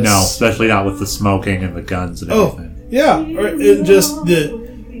like this. no, especially not with the smoking and the guns and everything. Yeah, and just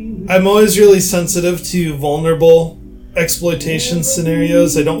I'm always really sensitive to vulnerable exploitation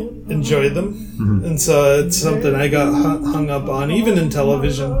scenarios. I don't enjoy them, and so it's something I got hung up on, even in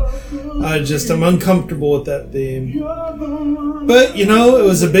television. I'm uncomfortable with that theme. But it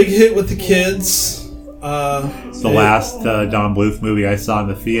was a big hit with the kids. It's the last Don Bluth movie I saw in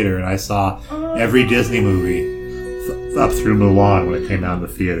the theater, and I saw every Disney movie up through Mulan when it came out in the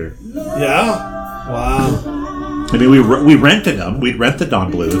theater. Yeah, wow. I mean, we rented them. We'd rent the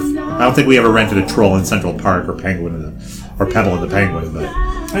Don Bluth. I don't think we ever rented a Troll in Central Park or Pebble in the Penguin, but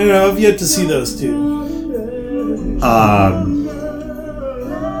I don't know. I've yet to see those two.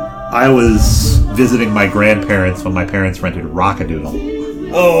 I was visiting my grandparents when my parents rented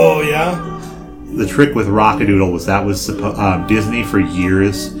Rockadoodle. Oh yeah. The trick with Rockadoodle was Disney for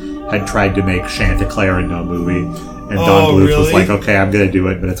years had tried to make Chanticleer into a movie, and Don Bluth was really? like, "Okay, I'm going to do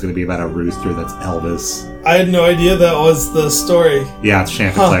it, but it's going to be about a rooster that's Elvis." I had no idea that was the story. Yeah, it's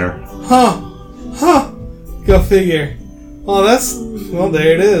Chanticleer. Huh. Go figure. Well,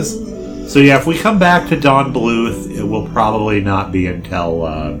 there it is. So yeah, if we come back to Don Bluth, it will probably not be until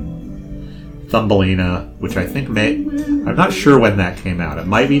Thumbelina, which I think I'm not sure when that came out. It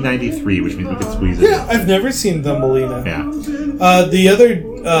might be 93, which means we could squeeze it Yeah, in. I've never seen Thumbelina. Yeah. The other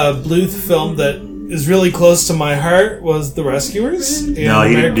Bluth film that is really close to my heart was The Rescuers. No,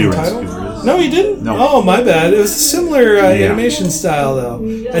 he didn't do Title. Rescuers. No, he didn't? No. Oh, my bad. It was a similar animation style, though.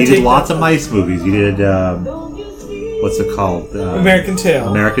 He did lots of mice movies. He did, what's it called? American Tail.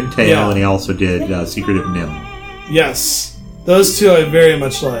 American Tail, Yeah. and he also did Secret of Nim. Yes. Those two I very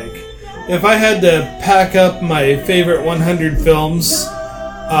much like. If I had to pack up my favorite 100 films,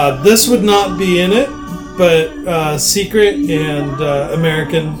 this would not be in it, but Secret and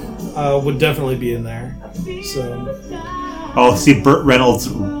American would definitely be in there. So. Oh, see, Burt Reynolds,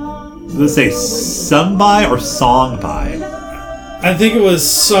 let's say sung by or song by? I think it was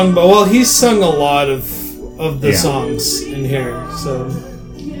sung by... Well, he sung a lot of the Yeah. songs in here, so...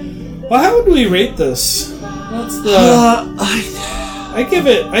 Well, how would we rate this? What's the... I give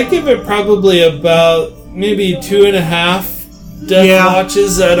it probably about maybe 2.5 death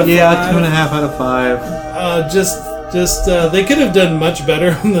watches out of 5. Yeah, 2.5 out of 5. Just they could have done much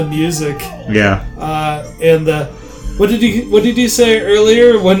better on the music. Yeah. And what did you say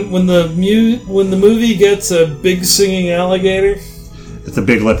earlier when the movie gets a big singing alligator? It's a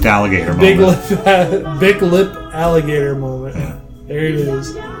big-lipped alligator Big moment. big lip alligator moment. Yeah. There it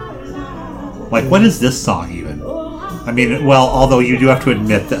is. Like, what is this song even? I mean, well, although you do have to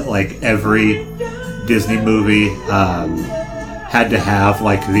admit that, like, every Disney movie had to have,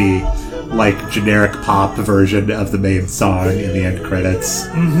 like, the, like, generic pop version of the main song in the end credits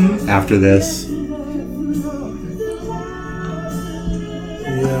after this.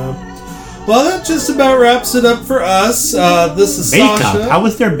 Yeah. Well, that just about wraps it up for us. This is Makeup. Sasha. How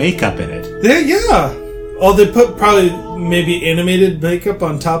was there makeup in it? Yeah. Oh, they put probably maybe animated makeup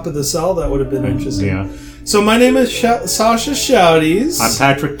on top of the cell. That would have been interesting. Yeah. So my name is Sasha Shouties. I'm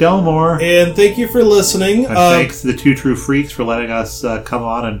Patrick Delmore. And thank you for listening. And thanks to the Two True Freaks for letting us come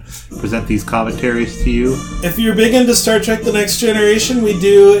on and present these commentaries to you. If you're big into Star Trek The Next Generation, we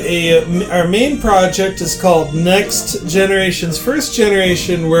do our main project is called Next Generation's First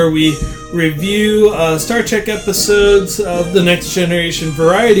Generation, where we review Star Trek episodes of the Next Generation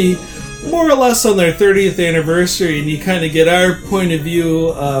variety, more or less on their 30th anniversary, and you kind of get our point of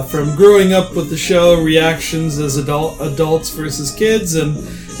view from growing up with the show, reactions as adults versus kids, and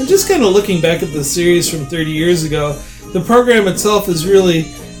just kind of looking back at the series from 30 years ago. The program itself has really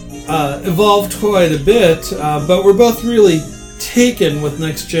evolved quite a bit, but we're both really taken with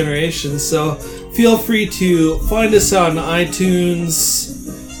Next Generation, so feel free to find us on iTunes,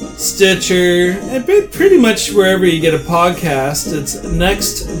 Stitcher, and pretty much wherever you get a podcast. It's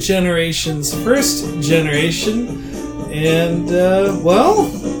Next Generation's First Generation. And, well,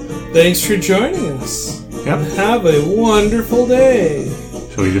 thanks for joining us. Yep. Have a wonderful day.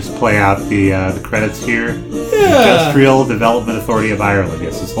 Shall we just play out the credits here? Yeah. Industrial Development Authority of Ireland.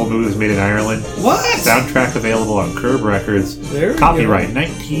 Yes, this whole movie was made in Ireland. What? Soundtrack available on Curb Records. There we Copyright go.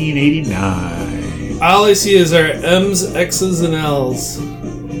 1989. All I see is our M's, X's, and L's.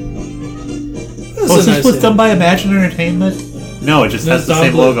 Was this was done by Imagine Entertainment? No, it just has the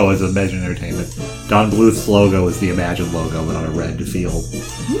same logo as Imagine Entertainment. Don Bluth's logo is the Imagine logo, but on a red field.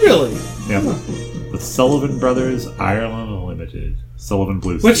 Really? Yep. The Sullivan Brothers Ireland Unlimited. Sullivan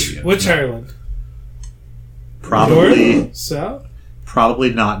Bluth Studios. Which Ireland? Probably North? South?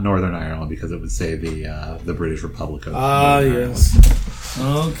 Probably not Northern Ireland, because it would say the British Republic of Northern yes.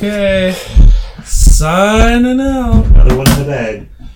 Ireland. Okay. Signing out. Another one in the bag.